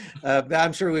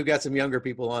 I'm sure we've got some younger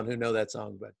people on who know that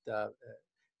song, but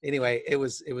anyway, it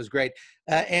was great.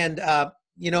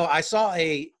 You know, I saw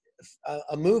a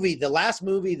movie, the last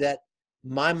movie that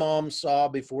my mom saw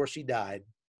before she died,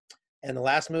 and the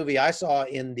last movie I saw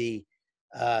in the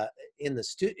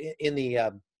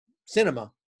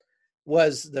cinema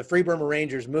was the Free Burma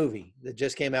Rangers movie that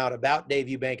just came out about Dave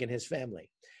Eubank and his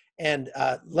family. And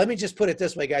let me just put it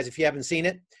this way, guys, if you haven't seen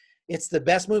it, it's the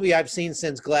best movie I've seen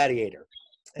since Gladiator.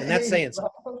 And that's saying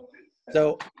something.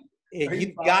 So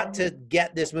you've got to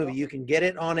get this movie. You can get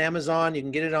it on Amazon. You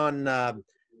can get it on,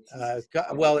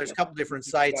 well, there's a couple different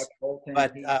sites.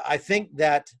 But I think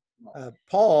that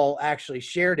Paul actually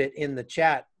shared it in the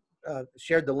chat,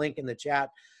 shared the link in the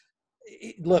chat.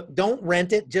 Look, don't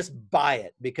rent it, just buy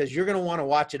it, because you're going to want to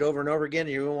watch it over and over again,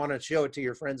 and you're going to want to show it to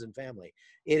your friends and family.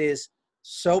 It is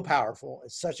so powerful.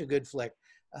 It's such a good flick.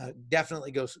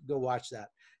 Definitely go watch that.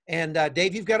 And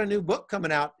Dave, you've got a new book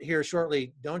coming out here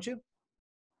shortly, don't you?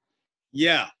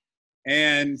 Yeah.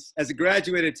 And as a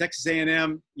graduate at Texas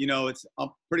A&M, you know, it's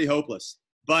pretty hopeless.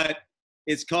 But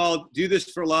it's called Do This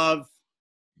for Love,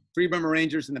 Free Burma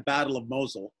Rangers in the Battle of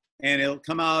Mosul. And it'll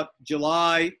come out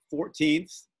July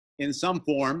 14th. In some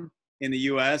form in the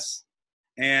U.S.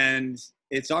 And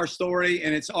it's our story,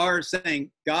 and it's our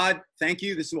saying, God, thank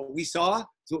you. This is what we saw.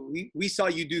 It's what we saw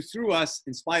you do through us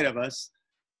in spite of us.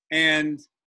 And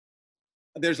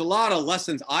there's a lot of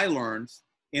lessons I learned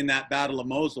in that Battle of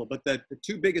Mosul, but the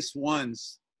two biggest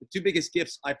ones, the two biggest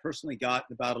gifts I personally got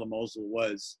in the Battle of Mosul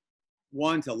was,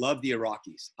 one, to love the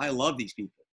Iraqis. I love these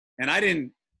people. And I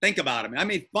didn't think about them. I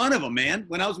made fun of them, man.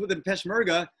 When I was with the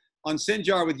Peshmerga on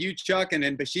Sinjar with you, Chuck, and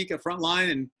then Bashika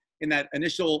frontline, and in that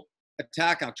initial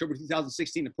attack, October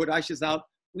 2016, to put ISIS out,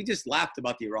 we just laughed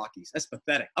about the Iraqis. That's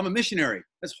pathetic. I'm a missionary.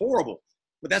 That's horrible.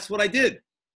 But that's what I did.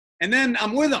 And then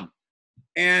I'm with them.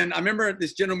 And I remember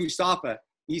this General Mustafa,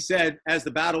 he said, as the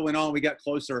battle went on, we got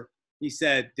closer, he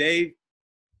said, Dave,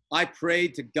 I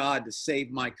prayed to God to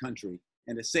save my country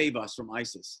and to save us from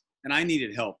ISIS. And I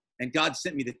needed help. And God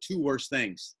sent me the two worst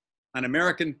things: an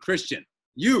American Christian,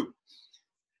 you.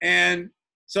 And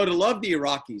so to love the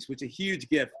Iraqis, which is a huge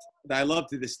gift that I love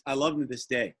them to this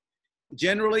day,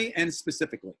 generally and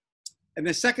specifically. And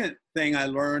the second thing I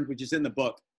learned, which is in the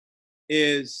book,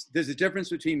 is there's a difference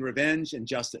between revenge and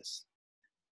justice.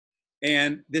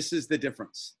 And this is the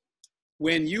difference.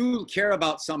 When you care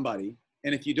about somebody,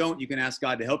 and if you don't, you can ask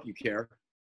God to help you care,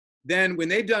 then when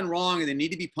they've done wrong and they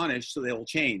need to be punished so they will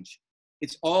change,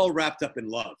 it's all wrapped up in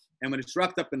love. And when it's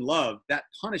wrapped up in love, that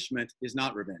punishment is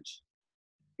not revenge.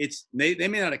 They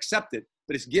may not accept it,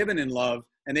 but it's given in love,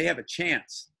 and they have a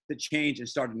chance to change and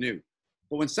start anew.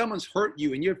 But when someone's hurt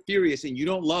you and you're furious and you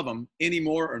don't love them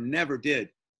anymore or never did,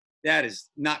 that is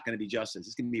not going to be justice.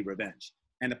 It's going to be revenge.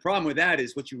 And the problem with that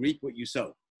is what you reap, what you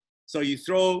sow. So you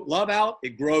throw love out,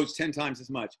 it grows 10 times as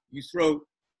much. You throw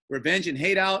revenge and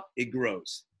hate out, it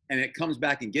grows, and it comes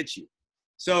back and gets you.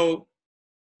 So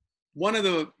one of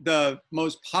the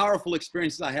most powerful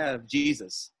experiences I had of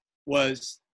Jesus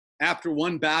was after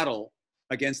one battle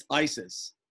against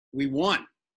ISIS. We won.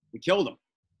 We killed them.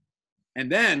 And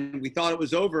then we thought it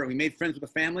was over, and we made friends with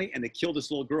the family, and they killed this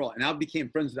little girl. And I became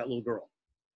friends with that little girl.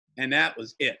 And that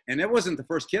was it. And it wasn't the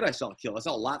first kid I saw killed. I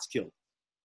saw lots killed.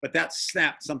 But that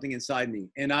snapped something inside me.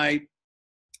 And I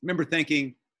remember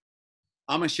thinking,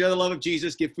 I'm going to share the love of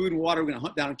Jesus, give food and water. We're going to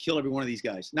hunt down and kill every one of these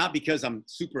guys. Not because I'm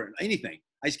super anything.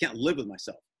 I just can't live with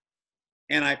myself.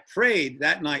 And I prayed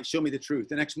that night, show me the truth.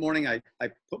 The next morning, I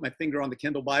put my finger on the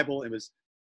Kindle Bible. It was,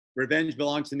 revenge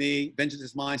belongs to me. Vengeance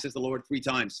is mine, says the Lord, 3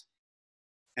 times.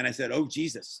 And I said, oh,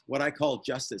 Jesus, what I call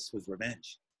justice was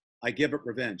revenge. I give up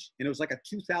revenge. And it was like a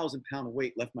 2,000-pound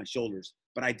weight left my shoulders,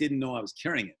 but I didn't know I was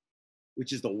carrying it,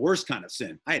 which is the worst kind of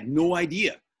sin. I had no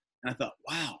idea. And I thought,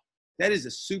 wow, that is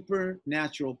the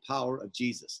supernatural power of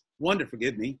Jesus. One, to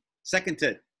forgive me. Second,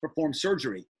 to perform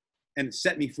surgery and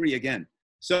set me free again.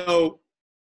 So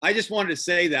I just wanted to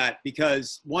say that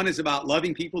because one is about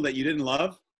loving people that you didn't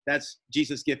love. That's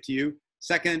Jesus' gift to you.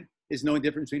 Second is knowing the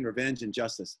difference between revenge and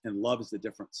justice, and love is the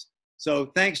difference. So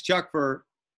thanks, Chuck, for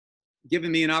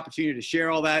giving me an opportunity to share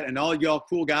all that, and all y'all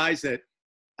cool guys that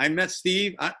I met.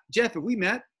 Steve, Jeff, have we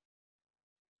met?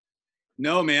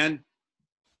 No, man.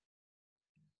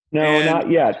 No, And- not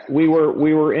yet. We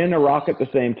were in Iraq at the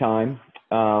same time,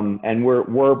 and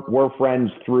we're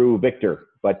friends through Victor.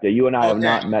 But you and I have Okay.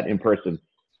 not met in person.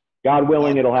 God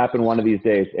willing, it'll happen one of these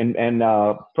days, and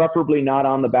preferably not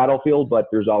on the battlefield, but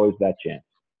there's always that chance.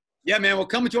 Yeah, man. Well,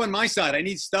 come and join my side. I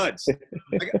need studs.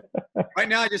 Right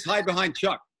now, I just hide behind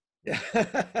Chuck. Yeah.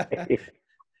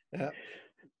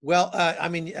 Well, I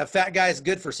mean, a fat guy is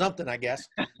good for something, I guess.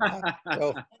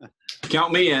 So,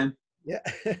 Count me in. yeah.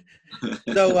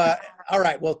 So, all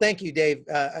right. Well, thank you, Dave.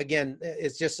 Again,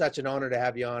 it's just such an honor to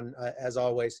have you on, as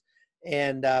always.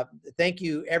 And thank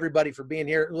you, everybody, for being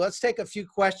here. Let's take a few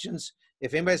questions.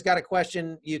 If anybody's got a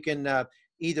question, you can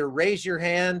either raise your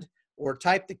hand or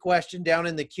type the question down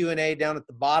in the Q&A down at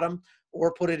the bottom,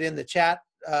 or put it in the chat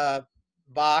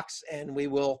box, and we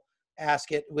will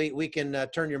ask it. We can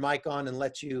turn your mic on and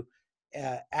let you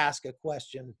ask a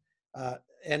question.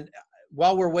 And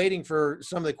while we're waiting for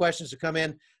some of the questions to come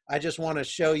in, I just want to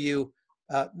show you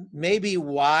maybe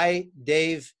why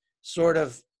Dave sort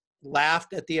of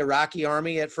laughed at the Iraqi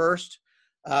army at first,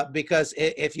 because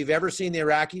if you've ever seen the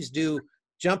Iraqis do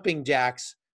jumping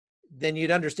jacks, then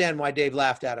you'd understand why Dave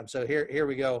laughed at him. So here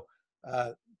we go.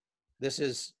 This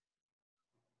is,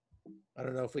 I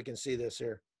don't know if we can see this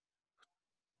here.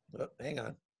 Oh, hang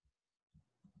on.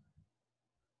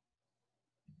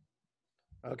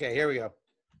 Okay, here we go.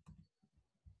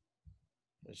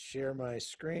 Let's share my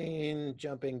screen,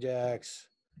 jumping jacks.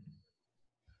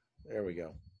 There we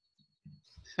go.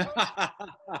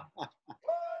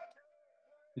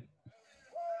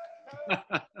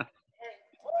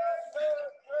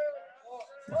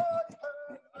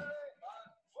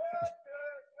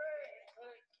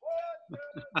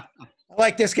 I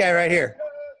like this guy right here.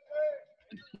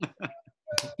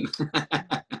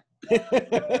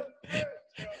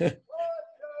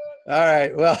 All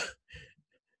right, well.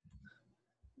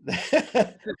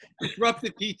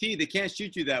 Disruptive PT, they can't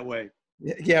shoot you that way.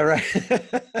 Yeah, right.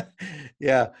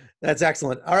 Yeah, that's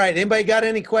excellent. All right, anybody got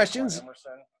any questions?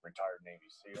 Emerson, retired Navy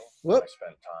SEAL. Whoop. I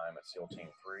spent time at SEAL Team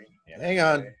 3. the Hang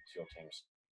NSA, on. SEAL Team.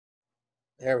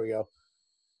 There we go.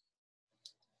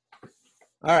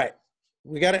 All right,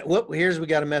 we got it. Whoop, we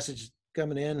got a message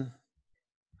coming in.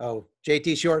 Oh,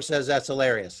 JT Short says that's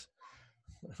hilarious.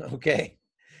 Okay.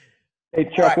 Hey,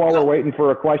 Chuck, right, while well- we're waiting for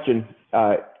a question,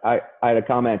 I had a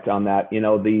comment on that. You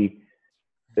know,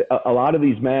 a lot of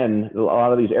these men, a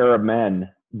lot of these Arab men,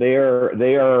 they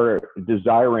are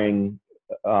desiring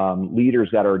leaders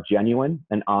that are genuine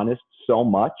and honest so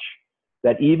much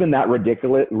that even that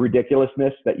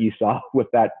ridiculousness that you saw with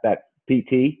that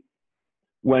PT,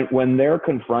 when they're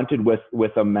confronted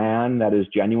with a man that is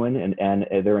genuine and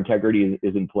their integrity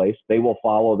is in place, they will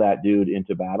follow that dude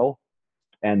into battle,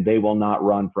 and they will not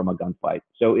run from a gunfight.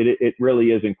 So it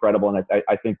really is incredible. And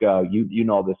I think you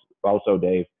know this also,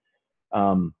 Dave.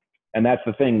 And that's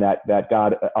the thing that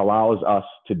God allows us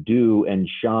to do and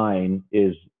shine,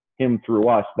 is him through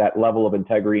us, that level of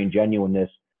integrity and genuineness.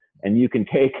 And you can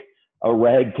take a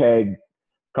ragtag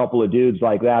couple of dudes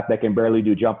like that can barely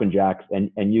do jumping jacks,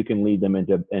 and you can lead them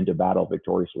into battle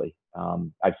victoriously.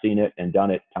 I've seen it and done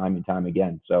it time and time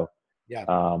again. So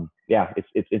yeah,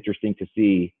 it's interesting to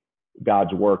see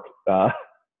God's work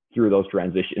through those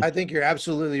transitions. I think you're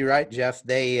absolutely right, Jeff.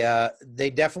 They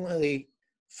definitely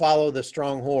follow the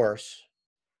strong horse,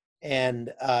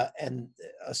 and a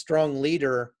strong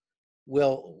leader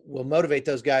will motivate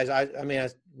those guys. I mean,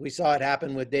 we saw it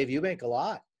happen with Dave Eubank a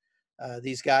lot.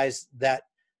 These guys that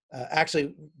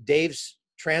actually Dave's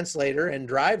translator and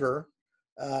driver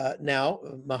now,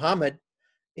 Muhammad,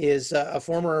 is a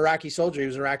former Iraqi soldier. He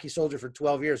was an Iraqi soldier for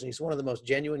 12 years, and he's one of the most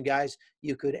genuine guys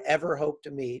you could ever hope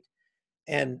to meet,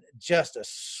 and just a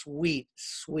sweet,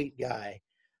 sweet guy.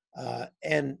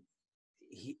 And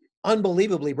he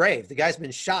unbelievably brave. The guy's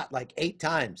been shot like 8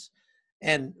 times.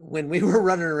 And when we were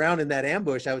running around in that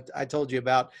ambush I told you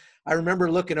about, I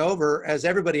remember looking over as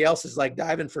everybody else is like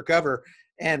diving for cover,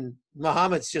 and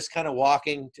Muhammad's just kind of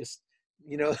walking, just,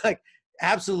 you know, like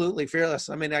absolutely fearless.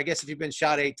 I mean, I guess if you've been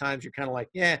shot 8 times, you're kind of like,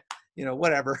 yeah, you know,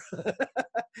 whatever.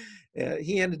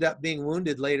 He ended up being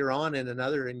wounded later on in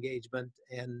another engagement,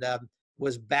 and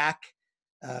was back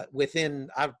within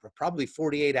probably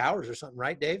 48 hours or something,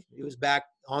 right, Dave? He was back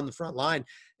on the front line,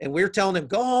 and we were telling him,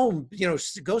 go home, you know,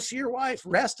 go see your wife,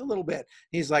 rest a little bit.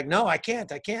 He's like, no, I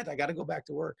can't. I got to go back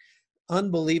to work.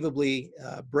 Unbelievably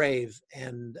brave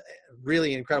and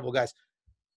really incredible guys.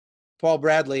 Paul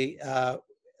Bradley,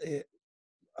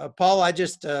 Paul, I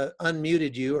just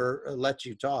unmuted you or let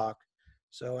you talk,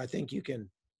 so I think you can.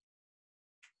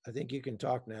 I think you can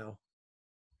talk now.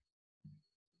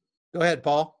 Go ahead,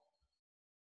 Paul.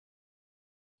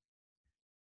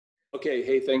 Okay.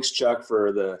 Hey, thanks, Chuck,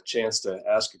 for the chance to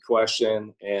ask a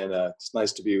question. And it's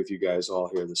nice to be with you guys all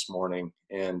here this morning.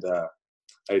 And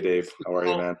hi, Dave. How are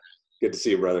you, man? Good to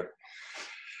see you, brother.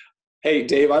 Hey,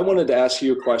 Dave, I wanted to ask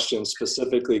you a question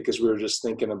specifically because we were just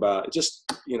thinking about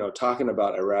talking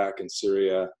about Iraq and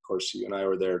Syria. Of course, you and I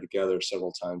were there together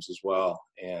several times as well.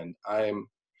 And I'm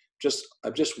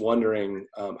just wondering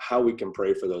how we can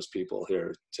pray for those people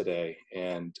here today.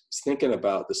 And thinking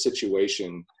about the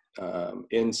situation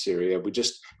in Syria,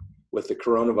 with the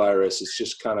coronavirus, it's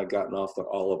just kind of gotten off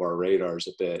all of our radars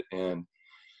a bit. And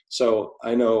so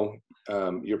I know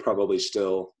you're probably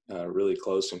still really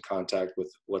close in contact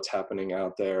with what's happening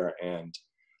out there. And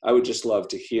I would just love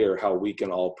to hear how we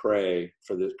can all pray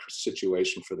for the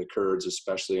situation for the Kurds,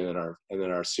 especially and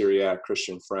then our Syriac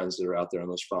Christian friends that are out there in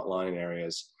those frontline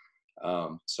areas.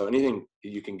 So anything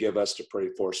you can give us to pray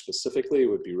for specifically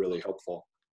would be really helpful.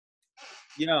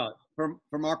 Yeah,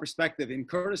 from our perspective in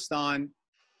Kurdistan,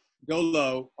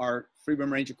 Golo, our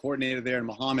Freedom Ranger coordinator there, and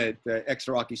Mohammed, the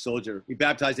ex-Iraqi soldier, we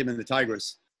baptized him in the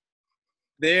Tigris.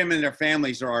 Them and their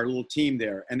families are our little team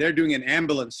there, and they're doing an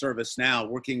ambulance service now,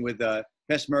 working with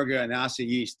Peshmerga and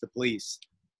Asayish, the police,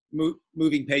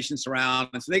 moving patients around.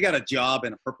 And so they got a job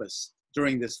and a purpose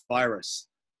during this virus.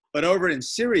 But over in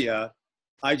Syria,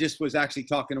 I just was actually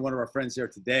talking to one of our friends there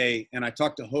today, and I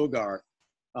talked to Hogar.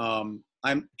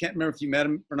 I can't remember if you met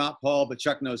him or not, Paul, but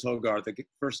Chuck knows Hogar, the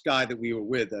first guy that we were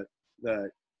with,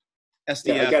 the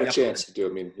SDF. Yeah, I got a chance to do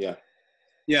it. I mean, yeah.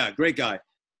 Yeah, great guy.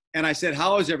 And I said,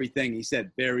 how is everything? He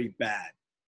said, very bad.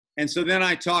 And so then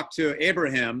I talked to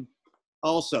Abraham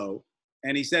also,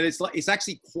 and he said, it's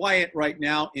actually quiet right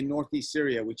now in northeast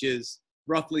Syria, which is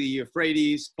roughly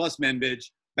Euphrates plus Manbij,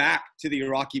 back to the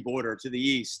Iraqi border to the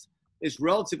east. It's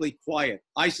relatively quiet.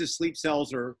 ISIS sleep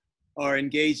cells are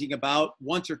engaging about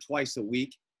once or twice a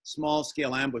week, small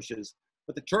scale ambushes,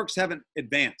 but the Turks haven't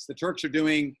advanced. The Turks are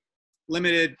doing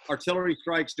limited artillery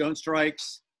strikes, drone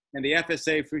strikes, and the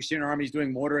FSA, Free Syrian Army, is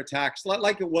doing mortar attacks,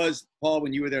 like it was, Paul,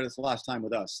 when you were there this last time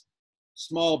with us.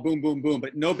 Small boom, boom, boom,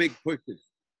 but no big pushes.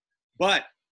 But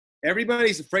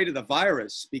everybody's afraid of the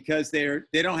virus because they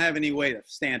don't have any way to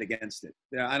stand against it.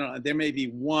 There may be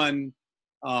one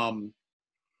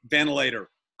ventilator.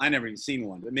 I never even seen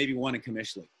one, but maybe one in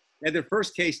Kamishli. They had their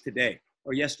first case today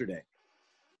or yesterday.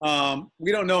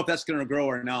 We don't know if that's going to grow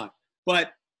or not.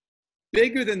 But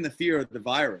bigger than the fear of the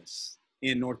virus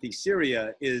in northeast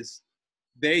Syria is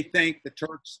they think the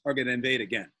Turks are going to invade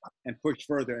again and push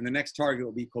further, and the next target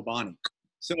will be Kobani.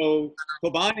 So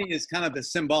Kobani is kind of the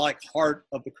symbolic heart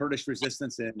of the Kurdish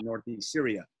resistance in northeast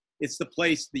Syria. It's the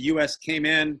place the U.S. came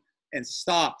in and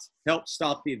helped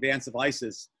stop the advance of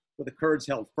ISIS, but the Kurds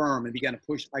held firm and began to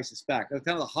push ISIS back. That's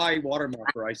kind of the high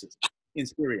watermark for ISIS in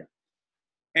Syria.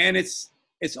 And it's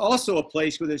also a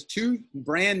place where there's two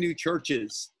brand new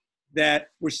churches that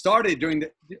were started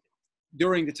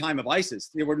during the time of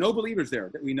ISIS. There were no believers there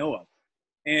that we know of.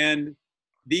 And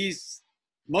these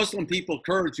Muslim people,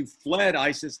 Kurds, who fled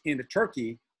ISIS into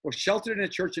Turkey, were sheltered in a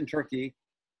church in Turkey.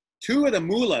 Two of the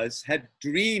mullahs had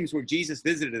dreams where Jesus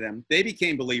visited them. They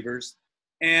became believers.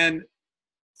 And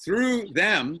through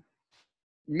them,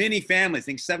 many families, I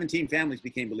think 17 families,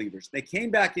 became believers. They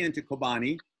came back into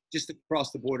Kobani, just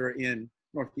across the border in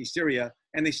northeast Syria,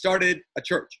 and they started a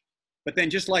church. But then,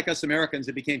 just like us Americans,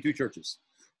 it became two churches.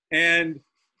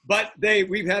 But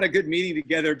we've had a good meeting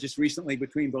together just recently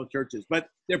between both churches. But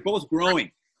they're both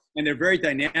growing, and they're very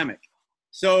dynamic.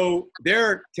 So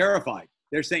they're terrified.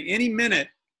 They're saying any minute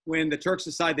when the Turks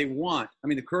decide they want,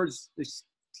 when the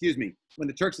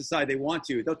Turks decide they want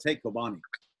to, they'll take Kobani.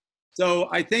 So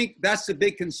I think that's a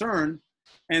big concern,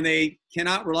 and they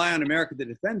cannot rely on America to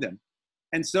defend them.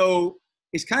 And so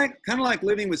it's kind of like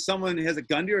living with someone who has a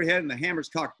gun to your head and the hammer's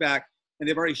cocked back, and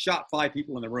they've already shot 5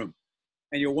 people in the room.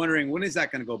 And you're wondering, when is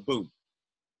that going to go boom?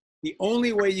 The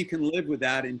only way you can live with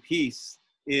that in peace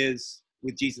is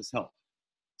with Jesus' help.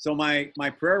 So my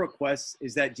prayer request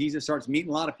is that Jesus starts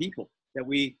meeting a lot of people, that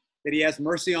he has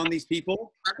mercy on these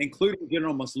people, including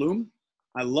General Muslim.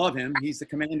 I love him. He's the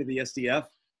commander of the SDF.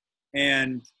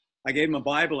 And I gave him a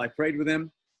Bible. I prayed with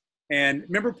him. And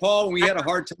remember, Paul, when we had a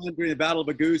hard time during the Battle of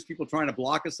Baghouz, people trying to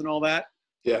block us and all that?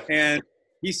 Yeah. And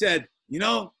he said,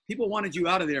 people wanted you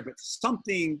out of there, but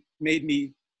something made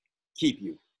me keep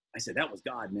you. I said, that was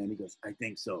God, man. He goes, I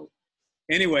think so.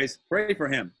 Anyways, pray for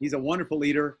him. He's a wonderful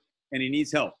leader, and he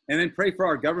needs help. And then pray for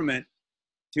our government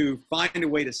to find a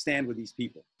way to stand with these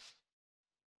people.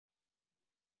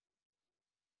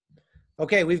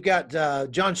 Okay, we've got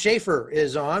John Schaefer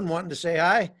is on, wanting to say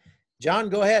hi. John,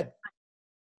 go ahead.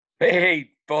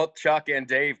 Hey, both Chuck and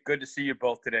Dave, good to see you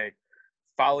both today.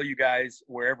 Follow you guys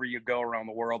wherever you go around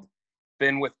the world.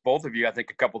 Been with both of you, I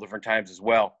think, a couple different times as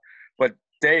well. But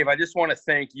Dave, I just want to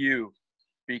thank you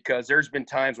because there's been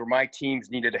times where my teams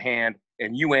needed a hand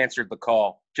and you answered the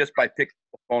call just by picking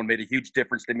up the phone. Made a huge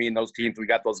difference to me and those teams. We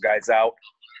got those guys out.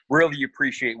 Really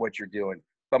appreciate what you're doing.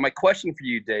 But my question for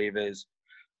you, Dave, is,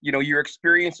 you know, your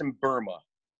experience in Burma.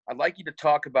 I'd like you to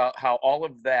talk about how all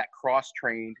of that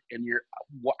cross-trained and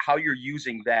how you're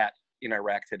using that in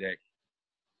Iraq today.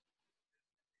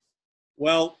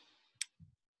 Well,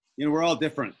 you know, we're all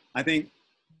different. I think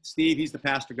Steve, he's the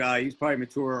pastor guy. He's probably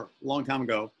mature a long time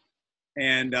ago.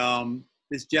 And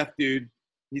this Jeff dude,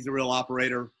 he's a real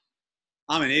operator.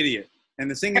 I'm an idiot. And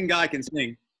the singing guy can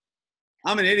sing.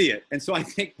 I'm an idiot. And so I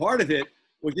think part of it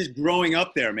was just growing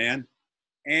up there, man.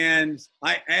 And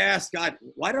I asked God,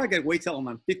 why do I get to wait till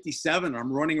I'm 57?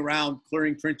 I'm running around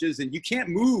clearing trenches and you can't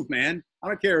move, man. I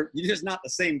don't care. You're just not the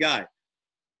same guy.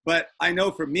 But I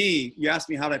know for me, you asked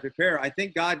me how to prepare. I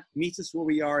think God meets us where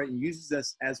we are and uses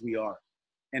us as we are.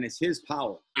 And it's his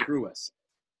power through us.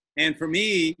 And for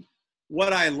me,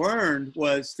 what I learned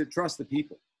was to trust the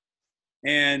people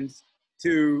and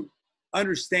to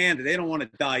understand that they don't want to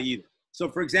die either. So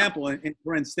for example, in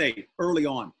Karen State, early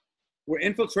on, we're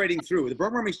infiltrating through. The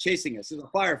Burma Army's chasing us. There's a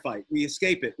firefight. We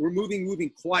escape it. We're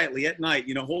moving quietly at night,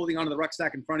 you know, holding onto the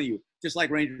rucksack in front of you, just like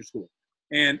Ranger School.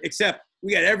 And except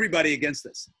we had everybody against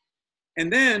us.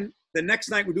 And then the next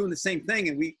night we're doing the same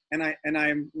thing. And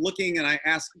I'm looking and I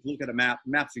ask, look at a map.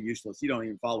 Maps are useless. You don't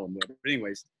even follow them there. But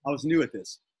anyways, I was new at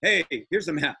this. Hey, here's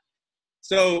a map.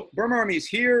 So Burma Army is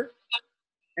here.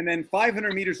 And then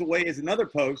 500 meters away is another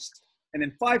post. And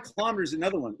then 5 kilometers,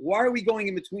 another one. Why are we going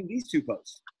in between these 2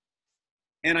 posts?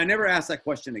 And I never asked that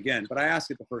question again, but I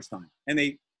asked it the first time. And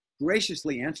they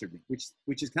graciously answered me,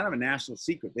 which is kind of a national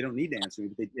secret. They don't need to answer me,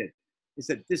 but they did. They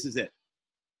said, this is it.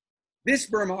 This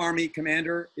Burma Army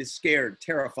commander is scared,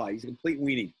 terrified. He's a complete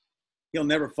weenie. He'll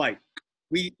never fight.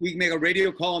 We make a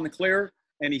radio call on the clear,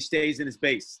 and he stays in his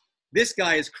base. This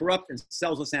guy is corrupt and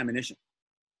sells us ammunition.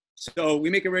 So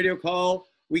we make a radio call.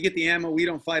 We get the ammo. We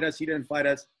don't fight us. He doesn't fight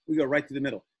us. We go right through the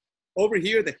middle. Over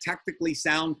here, the tactically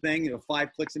sound thing, you know,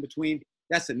 5 clicks in between.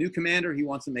 That's a new commander. He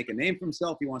wants to make a name for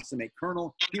himself. He wants to make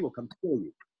colonel. He will come kill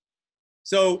you.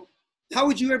 So how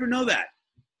would you ever know that?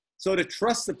 So to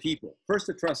trust the people, first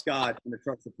to trust God and to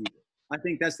trust the people. I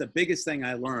think that's the biggest thing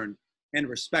I learned, and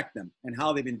respect them and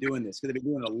how they've been doing this, because they've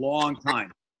been doing it a long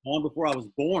time, long before I was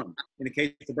born. In the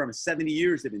case of Burma, 70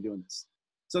 years they've been doing this.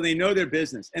 So they know their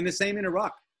business. And the same in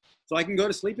Iraq. So I can go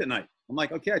to sleep at night. I'm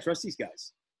like, okay, I trust these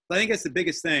guys. So I think that's the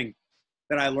biggest thing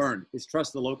that I learned is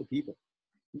trust the local people.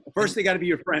 First, they got to be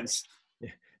your friends.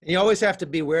 You always have to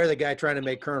beware the guy trying to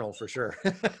make colonel for sure.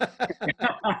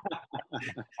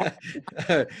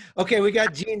 Okay, we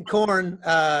got Gene Korn.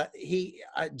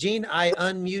 Gene, I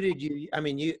unmuted you. I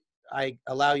mean, I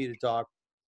allow you to talk.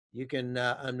 You can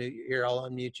unmute. Here, I'll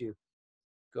unmute you.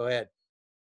 Go ahead.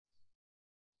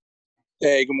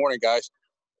 Hey, good morning, guys.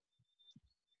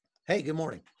 Hey, good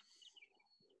morning.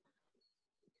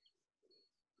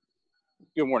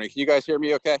 Good morning. Can you guys hear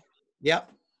me okay? Yep.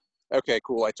 Okay,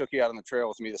 cool. I took you out on the trail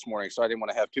with me this morning, so I didn't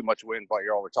want to have too much wind while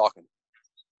you all were talking.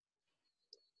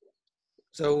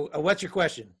 So what's your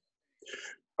question?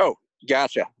 Oh,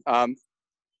 gotcha.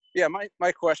 Yeah,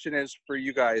 my question is for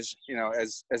you guys, you know,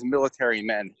 as military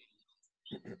men,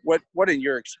 what in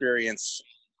your experience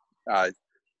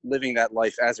living that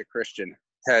life as a Christian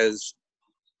has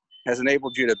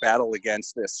enabled you to battle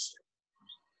against this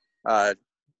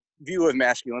view of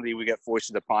masculinity we get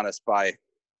foisted upon us by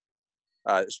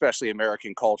especially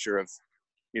American culture of,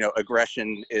 you know,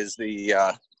 aggression is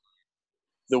the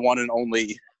one and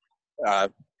only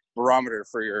barometer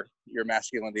for your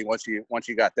masculinity. Once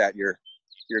you got that, you're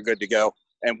good to go.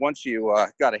 And once you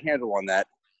got a handle on that,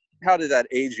 how did that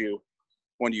aid you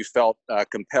when you felt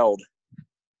compelled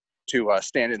to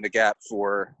stand in the gap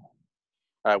for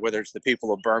whether it's the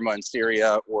people of Burma and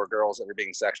Syria or girls that are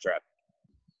being sex trapped?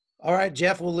 All right,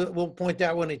 Jeff, we'll point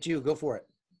that one at you. Go for it.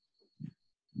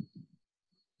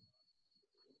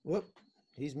 Whoop,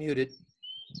 he's muted.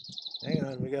 Hang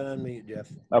on, we got to unmute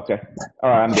Jeff. Okay.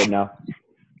 All right, I'm good now.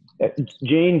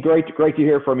 Gene, great to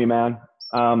hear from you, man.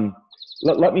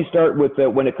 Let me start with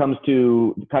when it comes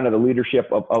to kind of the leadership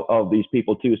of these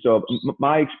people too. So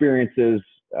my experiences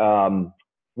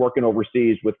working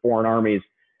overseas with foreign armies,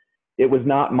 it was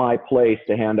not my place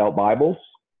to hand out Bibles.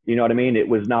 You know what I mean? It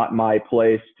was not my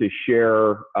place to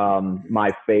share my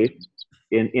faith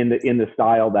in the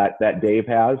style that Dave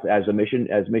has as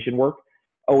mission work.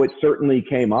 Oh, it certainly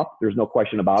came up. There's no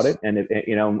question about it. And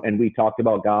you know, and we talked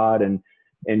about God and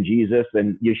and Jesus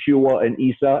and Yeshua and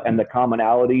Isa and the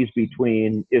commonalities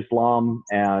between Islam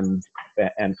and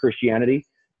Christianity.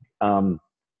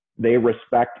 They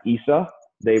respect Isa,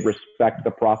 they respect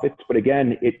the prophets, but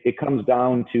again, it comes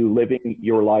down to living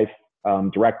your life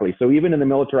directly. So even in the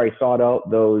military, I sought out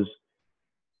those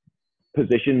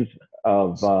positions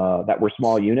of that were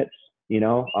small units. You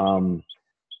know,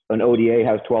 an ODA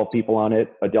has 12 people on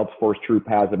it. A Delta Force troop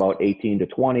has about 18 to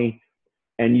 20.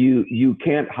 And you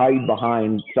can't hide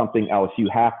behind something else. You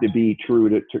have to be true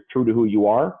to who you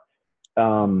are.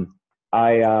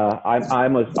 I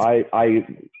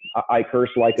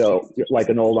curse like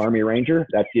an old Army Ranger.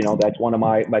 That's one of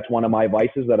my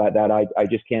vices that I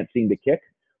just can't seem to kick,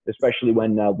 especially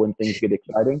when things get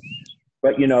exciting.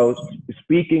 But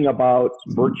speaking about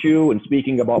virtue and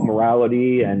speaking about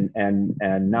morality and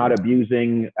not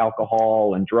abusing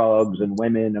alcohol and drugs and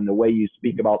women and the way you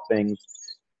speak about things,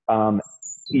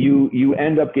 you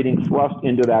end up getting thrust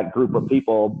into that group of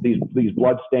people, these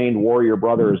blood-stained warrior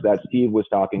brothers that Steve was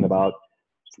talking about,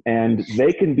 and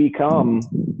they can come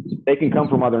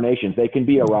from other nations. They can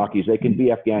be Iraqis, they can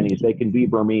be Afghanis, they can be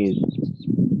Burmese.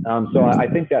 So I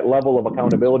think that level of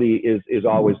accountability is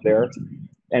always there,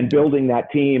 and building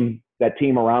that team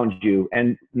around you.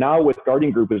 And now with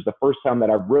Guardian Group is the first time that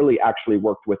I've really actually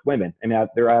worked with women. I mean,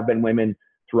 there have been women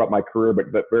throughout my career,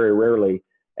 but very rarely.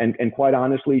 And quite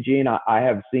honestly, Gene, I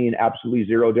have seen absolutely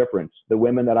zero difference. The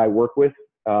women that I work with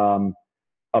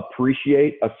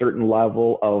appreciate a certain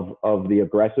level of the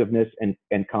aggressiveness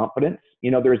and confidence.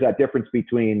 There's that difference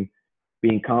between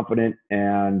being confident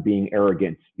and being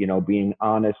arrogant, being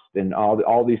honest and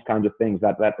all these kinds of things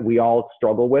that we all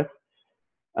struggle with.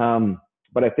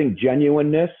 But I think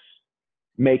genuineness,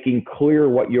 making clear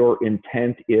what your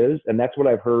intent is, and that's what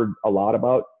I've heard a lot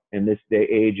about in this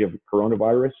age of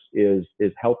coronavirus, is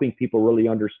helping people really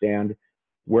understand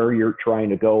where you're trying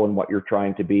to go and what you're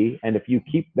trying to be. And if you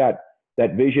keep that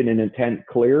vision and intent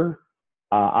clear,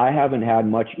 I haven't had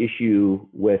much issue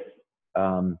with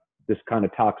this kind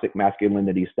of toxic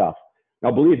masculinity stuff.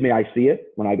 Now, believe me, I see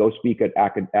it when I go speak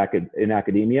in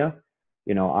academia.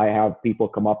 I have people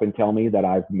come up and tell me that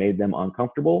I've made them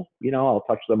uncomfortable. I'll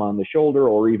touch them on the shoulder,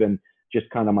 or even just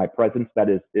kind of my presence that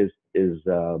is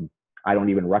I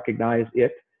don't even recognize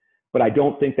it. But I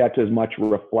don't think that's as much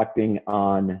reflecting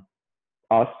on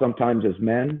us sometimes as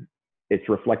men. It's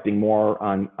reflecting more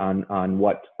on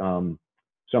what some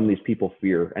of these people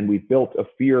fear. And we've built a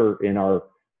fear in our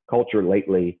culture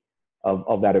lately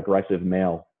of that aggressive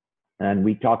male. And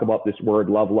we talk about this word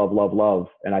love, love, love, love.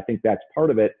 And I think that's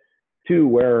part of it too,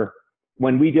 where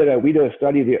when we did a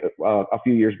study a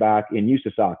few years back in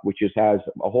USASOC, which has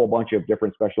a whole bunch of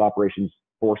different special operations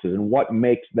forces and what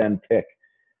makes them tick.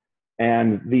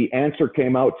 And the answer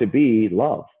came out to be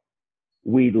love.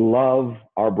 We love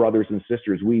our brothers and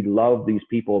sisters. We love these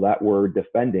people that we're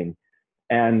defending.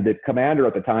 And the commander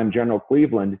at the time, General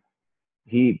Cleveland,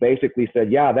 he basically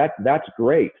said, yeah, that's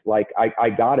great. Like,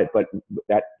 I got it, but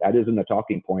that isn't a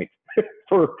talking point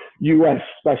for U.S.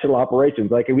 special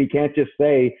operations. Like, we can't just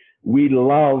say we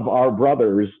love our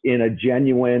brothers in a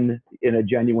genuine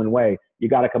way. You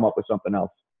got to come up with something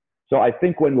else. So I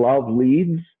think when love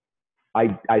leads,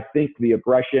 I think the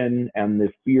aggression and the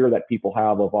fear that people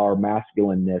have of our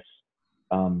masculineness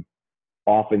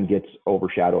often gets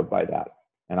overshadowed by that.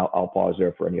 And I'll pause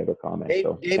there for any other comments.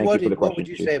 Dave, what would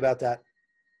you say about that?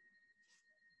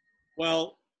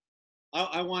 Well,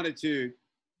 I wanted to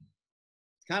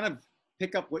kind of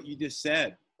pick up what you just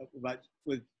said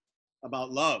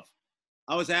about love.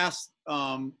 I was asked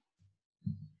to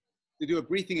do a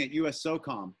briefing at US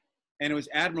SOCOM, and it was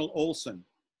Admiral Olson,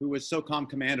 who was SOCOM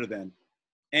commander then.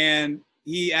 And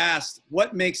he asked,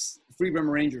 what makes Free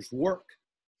Burma Rangers work?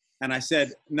 And I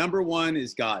said, number one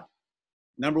is God.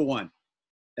 Number one.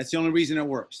 That's the only reason it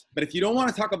works. But if you don't want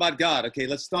to talk about God, okay,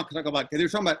 let's talk about, because they're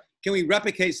talking about, can we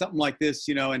replicate something like this,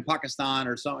 in Pakistan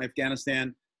or something,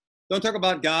 Afghanistan? Don't talk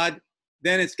about God,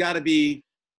 then it's got to be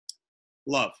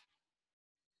love.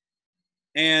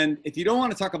 And if you don't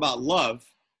want to talk about love,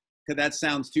 because that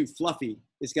sounds too fluffy,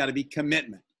 it's got to be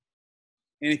commitment.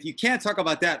 And if you can't talk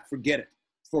about that, forget it.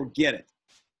 Forget it.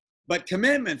 But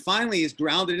commitment finally is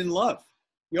grounded in love.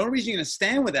 The only reason you're going to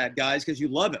stand with that guy is because you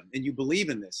love him and you believe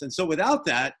in this. And so without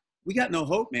that, we got no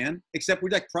hope, man, except we're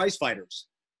like prize fighters.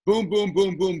 Boom, boom,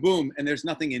 boom, boom, boom, and there's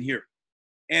nothing in here.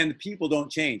 And the people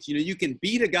don't change. You can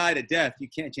beat a guy to death, you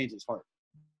can't change his heart.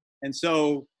 And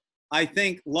so I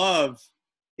think love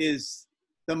is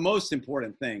the most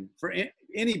important thing for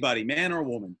anybody, man or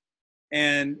woman.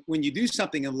 And when you do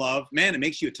something in love, man, it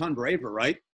makes you a ton braver,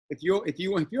 right? If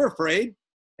you're afraid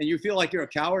and you feel like you're a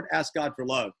coward, ask God for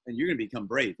love, and you're going to become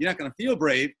brave. You're not going to feel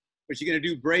brave, but you're going to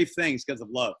do brave things because of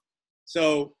love.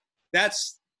 So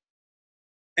that's,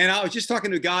 and I was just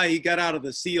talking to a guy, he got out of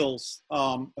the SEALs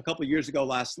a couple of years ago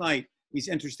last night. He's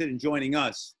interested in joining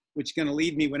us, which is going to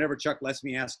lead me whenever Chuck lets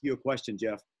me ask you a question,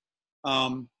 Jeff.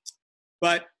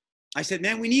 But I said,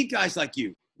 man, we need guys like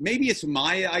you. Maybe it's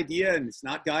my idea and it's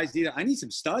not guys' idea. I need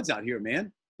some studs out here,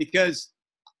 man, because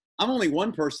I'm only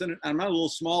one person. I'm not a little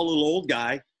small, little old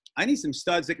guy. I need some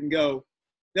studs that can go,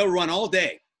 they'll run all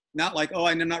day. Not like, oh,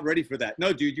 I'm not ready for that.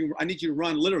 No, dude, I need you to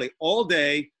run literally all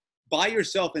day by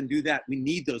yourself and do that. We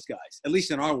need those guys, at least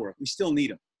in our work. We still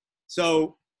need them.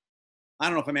 So I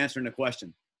don't know if I'm answering the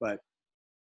question, but.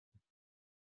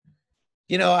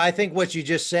 You know, I think what you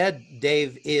just said,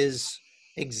 Dave, is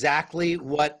exactly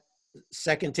what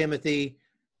 2 Timothy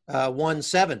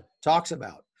 1:7 talks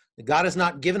about. God has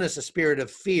not given us a spirit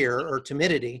of fear or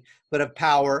timidity, but of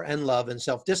power and love and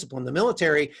self-discipline. The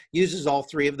military uses all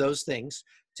three of those things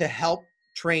to help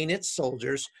train its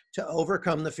soldiers to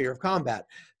overcome the fear of combat.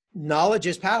 Knowledge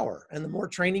is power, and the more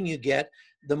training you get,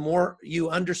 the more you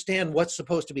understand what's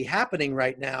supposed to be happening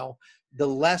right now, the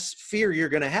less fear you're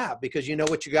going to have because you know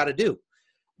what you got to do.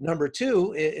 Number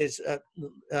two is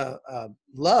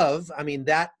love. I mean,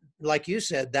 that, like you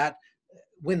said, that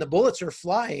when the bullets are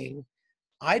flying,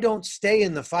 I don't stay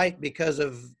in the fight because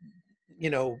of, you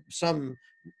know, some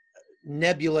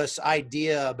nebulous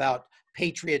idea about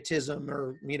patriotism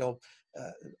or, you know,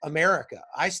 America.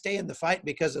 I stay in the fight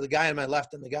because of the guy on my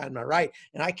left and the guy on my right.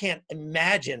 And I can't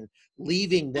imagine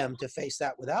leaving them to face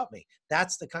that without me.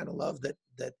 That's the kind of love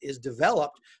that is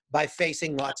developed by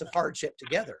facing lots of hardship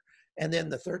together. And then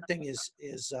the third thing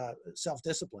is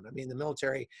self-discipline. I mean, the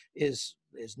military is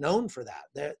known for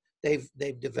that.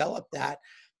 They've developed that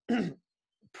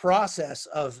process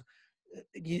of,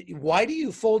 why do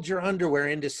you fold your underwear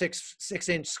into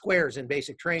six-inch squares in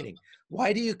basic training?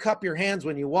 Why do you cup your hands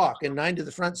when you walk and 9 to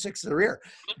the front, 6 to the rear?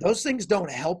 Those things don't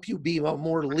help you be a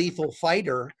more lethal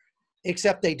fighter,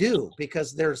 except they do,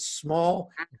 because there's small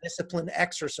disciplined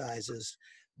exercises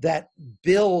that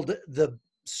build the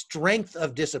strength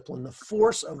of discipline, the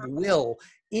force of will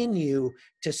in you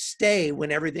to stay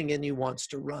when everything in you wants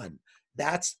to run.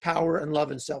 That's power and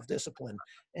love and self-discipline.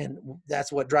 And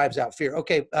that's what drives out fear.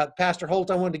 Okay, Pastor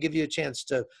Holt, I wanted to give you a chance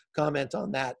to comment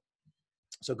on that.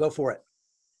 So go for it.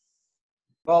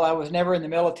 Well, I was never in the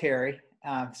military,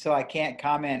 so I can't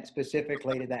comment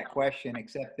specifically to that question,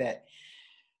 except that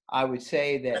I would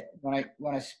say that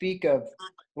when I speak of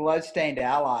bloodstained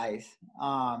allies,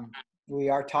 we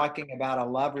are talking about a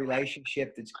love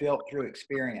relationship that's built through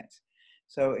experience.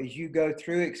 So as you go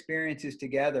through experiences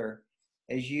together,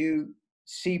 as you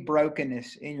see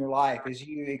brokenness in your life, as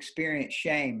you experience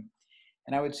shame,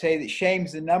 and I would say that shame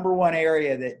is the number one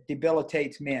area that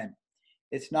debilitates men.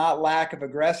 It's not lack of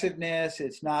aggressiveness.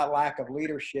 It's not lack of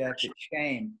leadership. It's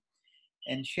shame.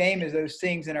 And shame is those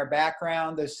things in our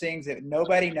background, those things that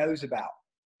nobody knows about,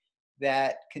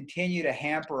 that continue to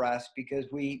hamper us because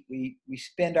we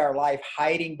spend our life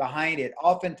hiding behind it,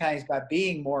 oftentimes by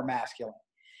being more masculine.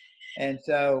 And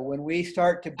so when we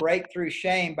start to break through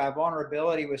shame by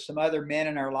vulnerability with some other men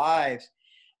in our lives,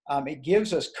 it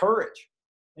gives us courage.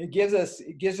 It gives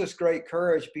us great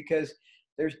courage because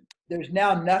there's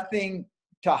now nothing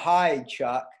to hide,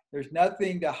 Chuck. There's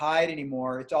nothing to hide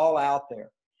anymore. It's all out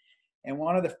there. And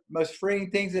one of the most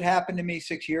freeing things that happened to me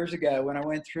 6 years ago when I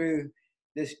went through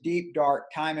this deep,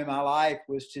 dark time in my life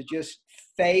was to just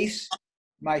face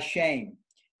my shame,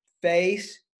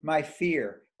 face my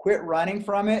fear, quit running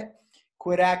from it,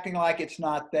 quit acting like it's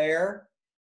not there,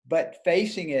 but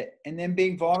facing it and then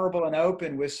being vulnerable and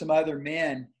open with some other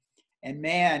men. And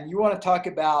man, you want to talk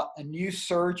about a new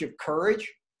surge of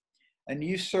courage, a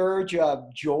new surge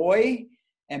of joy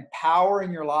and power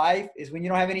in your life is when you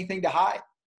don't have anything to hide.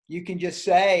 You can just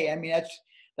say, I mean,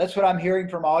 that's what I'm hearing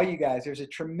from all you guys. There's a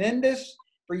tremendous,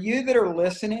 for you that are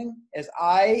listening, as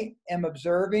I am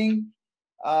observing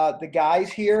the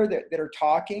guys here that are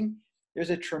talking, there's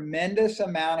a tremendous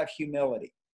amount of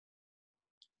humility.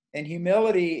 And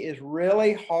humility is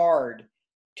really hard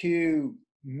to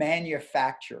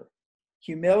manufacture.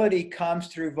 Humility comes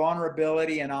through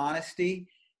vulnerability and honesty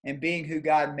and being who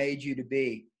God made you to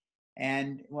be.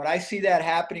 And when I see that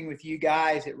happening with you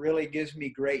guys, it really gives me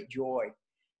great joy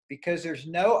because there's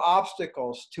no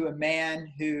obstacles to a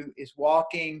man who is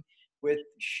walking with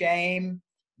shame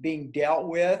being dealt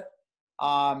with.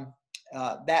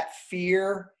 That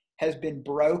fear has been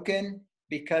broken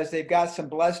because they've got some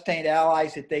bloodstained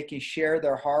allies that they can share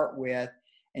their heart with.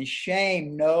 And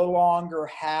shame no longer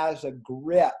has a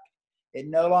grip. It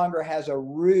no longer has a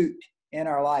root in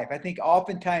our life. I think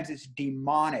oftentimes it's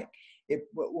demonic.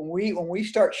 When we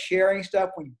start sharing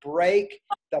stuff, we break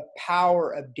the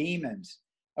power of demons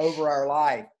over our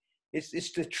life.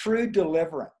 It's the true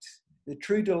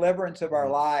deliverance of our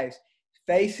lives.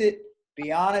 Face it,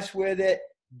 be honest with it,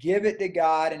 give it to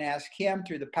God, and ask Him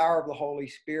through the power of the Holy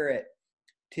Spirit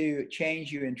to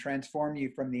change you and transform you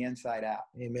from the inside out.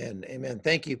 Amen. Amen.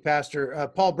 Thank you, Pastor.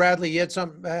 Paul Bradley, you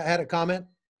had a comment?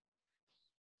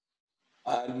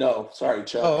 No, sorry,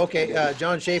 Chuck. Oh, okay.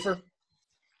 John Schaefer.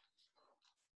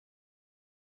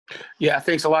 Yeah,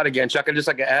 thanks a lot again, Chuck. I'd just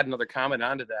like to add another comment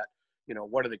onto that. You know,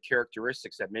 what are the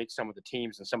characteristics that make some of the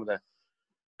teams and some of the,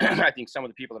 I think some of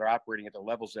the people that are operating at the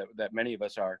levels that many of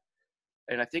us are.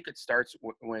 And I think it starts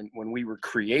when we were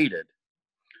created.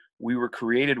 We were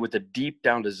created with a deep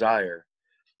down desire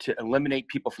to eliminate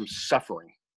people from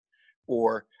suffering,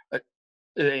 or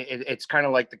it's kind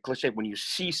of like the cliche, when you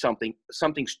see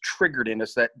something's triggered in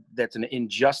us that's an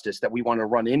injustice that we want to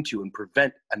run into and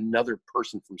prevent another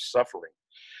person from suffering.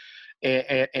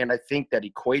 And I think that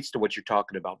equates to what you're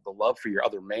talking about, the love for your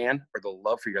other man or the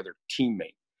love for your other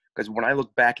teammate. Because when I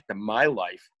look back at my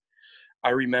life, I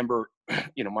remember,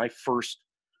 you know, my first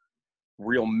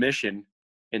real mission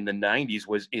in the 90s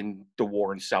was in the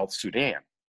war in South Sudan.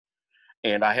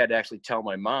 And I had to actually tell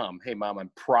my mom, hey, Mom,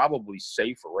 I'm probably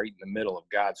safer right in the middle of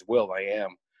God's will. I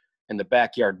am in the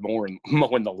backyard mowing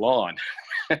the lawn.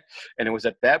 And it was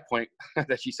at that point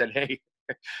that she said, hey,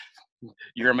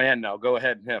 you're a man now, go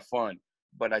ahead and have fun.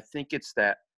 But I think it's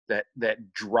that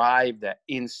drive, that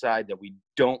inside, that we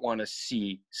don't want to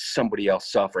see somebody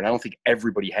else suffer. And I don't think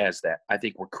everybody has that. I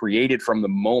think we're created from the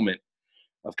moment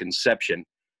of conception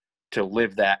to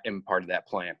live that and part of that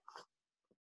plan.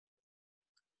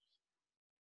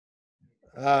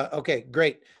 Okay,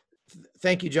 great.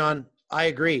 Thank you, John. I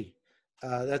agree.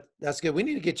 That's good. We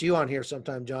need to get you on here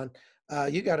sometime, John.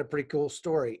 You got a pretty cool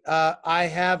story. I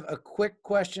have a quick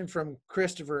question from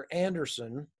Christopher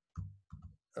Anderson.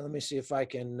 Let me see if I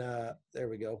can, there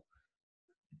we go.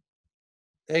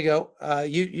 There you go.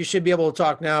 You should be able to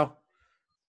talk now.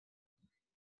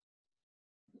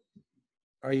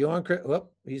 Are you on, Chris?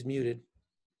 Whoop, he's muted.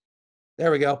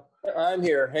 There we go. I'm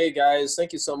here. Hey, guys.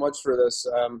 Thank you so much for this.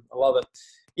 I love it.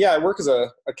 Yeah, I work as a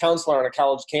counselor on a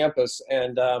college campus,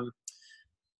 and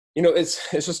you know, it's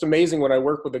just amazing when I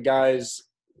work with the guys,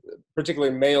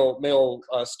 particularly male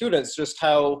students, just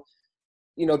how,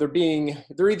 you know,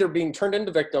 they're either being turned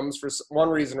into victims for one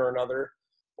reason or another,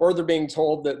 or they're being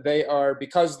told that they are,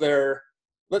 because they're,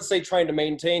 let's say, trying to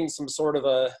maintain some sort of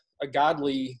a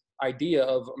godly idea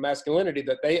of masculinity,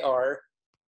 that they are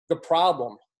the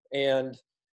problem. And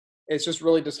it's just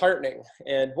really disheartening.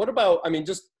 And what about, I mean,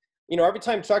 just, you know, every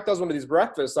time Chuck does one of these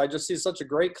breakfasts, I just see such a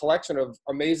great collection of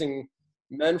amazing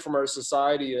men from our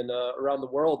society and around the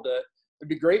world, that it'd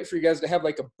be great for you guys to have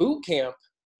like a boot camp,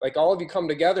 like all of you come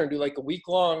together and do like a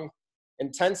week-long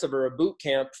intensive or a boot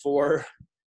camp for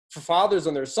fathers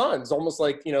and their sons. Almost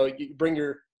like, you know, you bring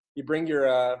your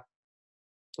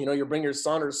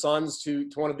son or sons to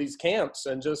one of these camps,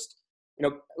 and just, you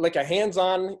know, like a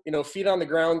hands-on, you know, feet on the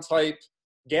ground type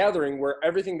gathering where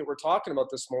everything that we're talking about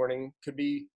this morning could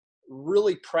be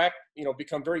really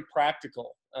become very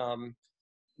practical,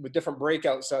 with different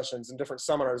breakout sessions and different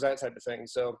seminars, that type of thing.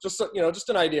 So just, you know, just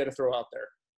an idea to throw out there.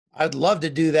 I'd love to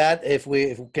do that if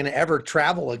we can ever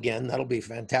travel again. That'll be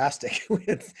fantastic.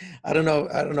 I don't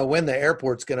know when the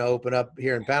airport's going to open up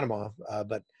here in Panama,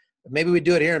 but maybe we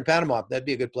do it here in Panama. That'd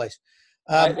be a good place.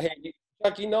 Hey,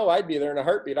 Chuck, you know, I'd be there in a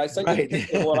heartbeat. I sent you a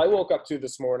picture of what I woke up to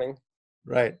this morning.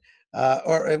 Right.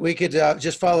 Or we could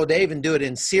just follow Dave and do it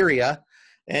in Syria.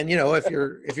 And, you know, if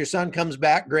your son comes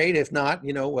back, great. If not,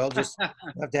 you know, well, just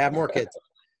have to have more kids.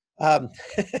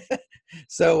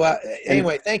 So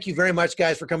anyway, thank you very much,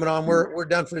 guys, for coming on. We're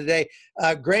done for today.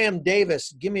 Graham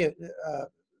Davis,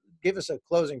 give us a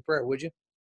closing prayer, would you?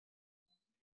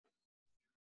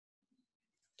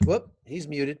 Whoop, he's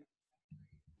muted.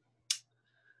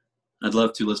 I'd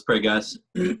love to. Let's pray, guys.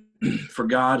 For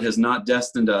God has not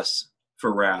destined us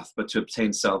for wrath, but to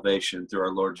obtain salvation through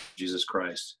our Lord Jesus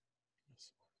Christ.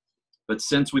 But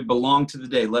since we belong to the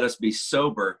day, let us be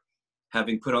sober,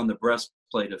 having put on the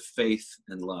breastplate of faith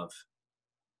and love.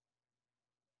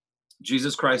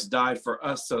 Jesus Christ died for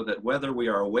us so that whether we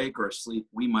are awake or asleep,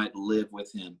 we might live with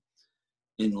him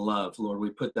in love. Lord,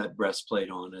 we put that breastplate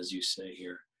on, as you say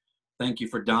here. Thank you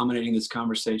for dominating this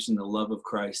conversation. The love of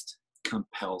Christ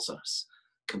compels us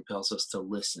to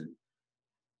listen,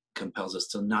 compels us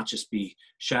to not just be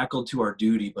shackled to our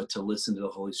duty, but to listen to the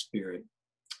Holy Spirit,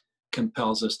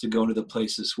 compels us to go to the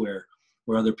places where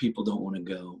other people don't want to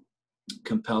go,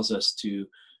 compels us to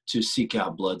seek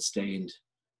out blood-stained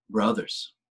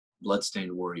brothers,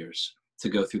 blood-stained warriors to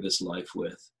go through this life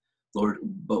with. Lord,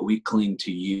 but we cling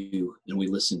to you and we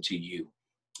listen to you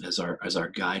as our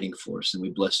guiding force, and we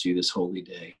bless you this holy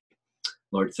day.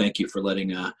 Lord, thank you for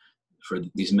letting for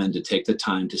these men to take the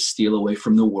time to steal away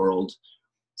from the world,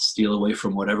 steal away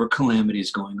from whatever calamity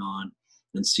is going on,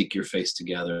 and seek your face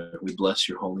together. We bless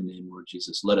your holy name, Lord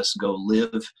Jesus. Let us go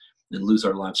live and lose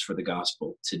our lives for the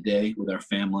gospel today with our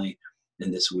family,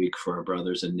 and this week for our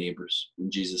brothers and neighbors. In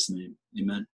Jesus' name,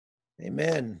 amen.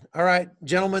 Amen. All right,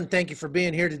 gentlemen, thank you for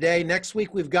being here today. Next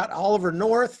week, we've got Oliver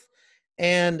North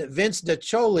and Vince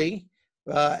DiCioli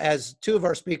as two of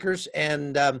our speakers.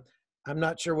 And I'm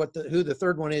not sure who the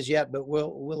third one is yet, but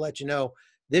we'll let you know.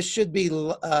 This should be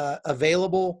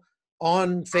available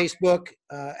on Facebook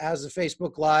as a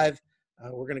Facebook Live.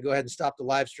 We're going to go ahead and stop the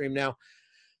live stream now.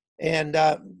 And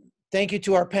thank you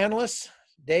to our panelists,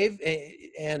 Dave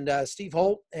and Steve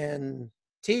Holt and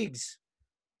Teagues.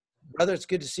 Brother, it's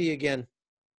good to see you again.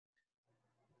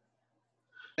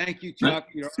 Thank you, Chuck.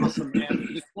 You're awesome, man.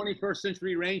 You're the 21st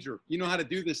Century Ranger. You know how to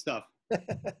do this stuff.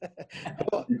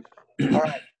 All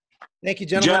right. Thank you,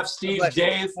 gentlemen. Jeff, Steve,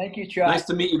 Dave. Thank you, Chuck. Nice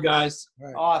to meet you guys. All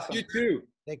right. Awesome. You too.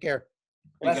 Take care.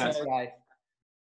 Blessings, guys.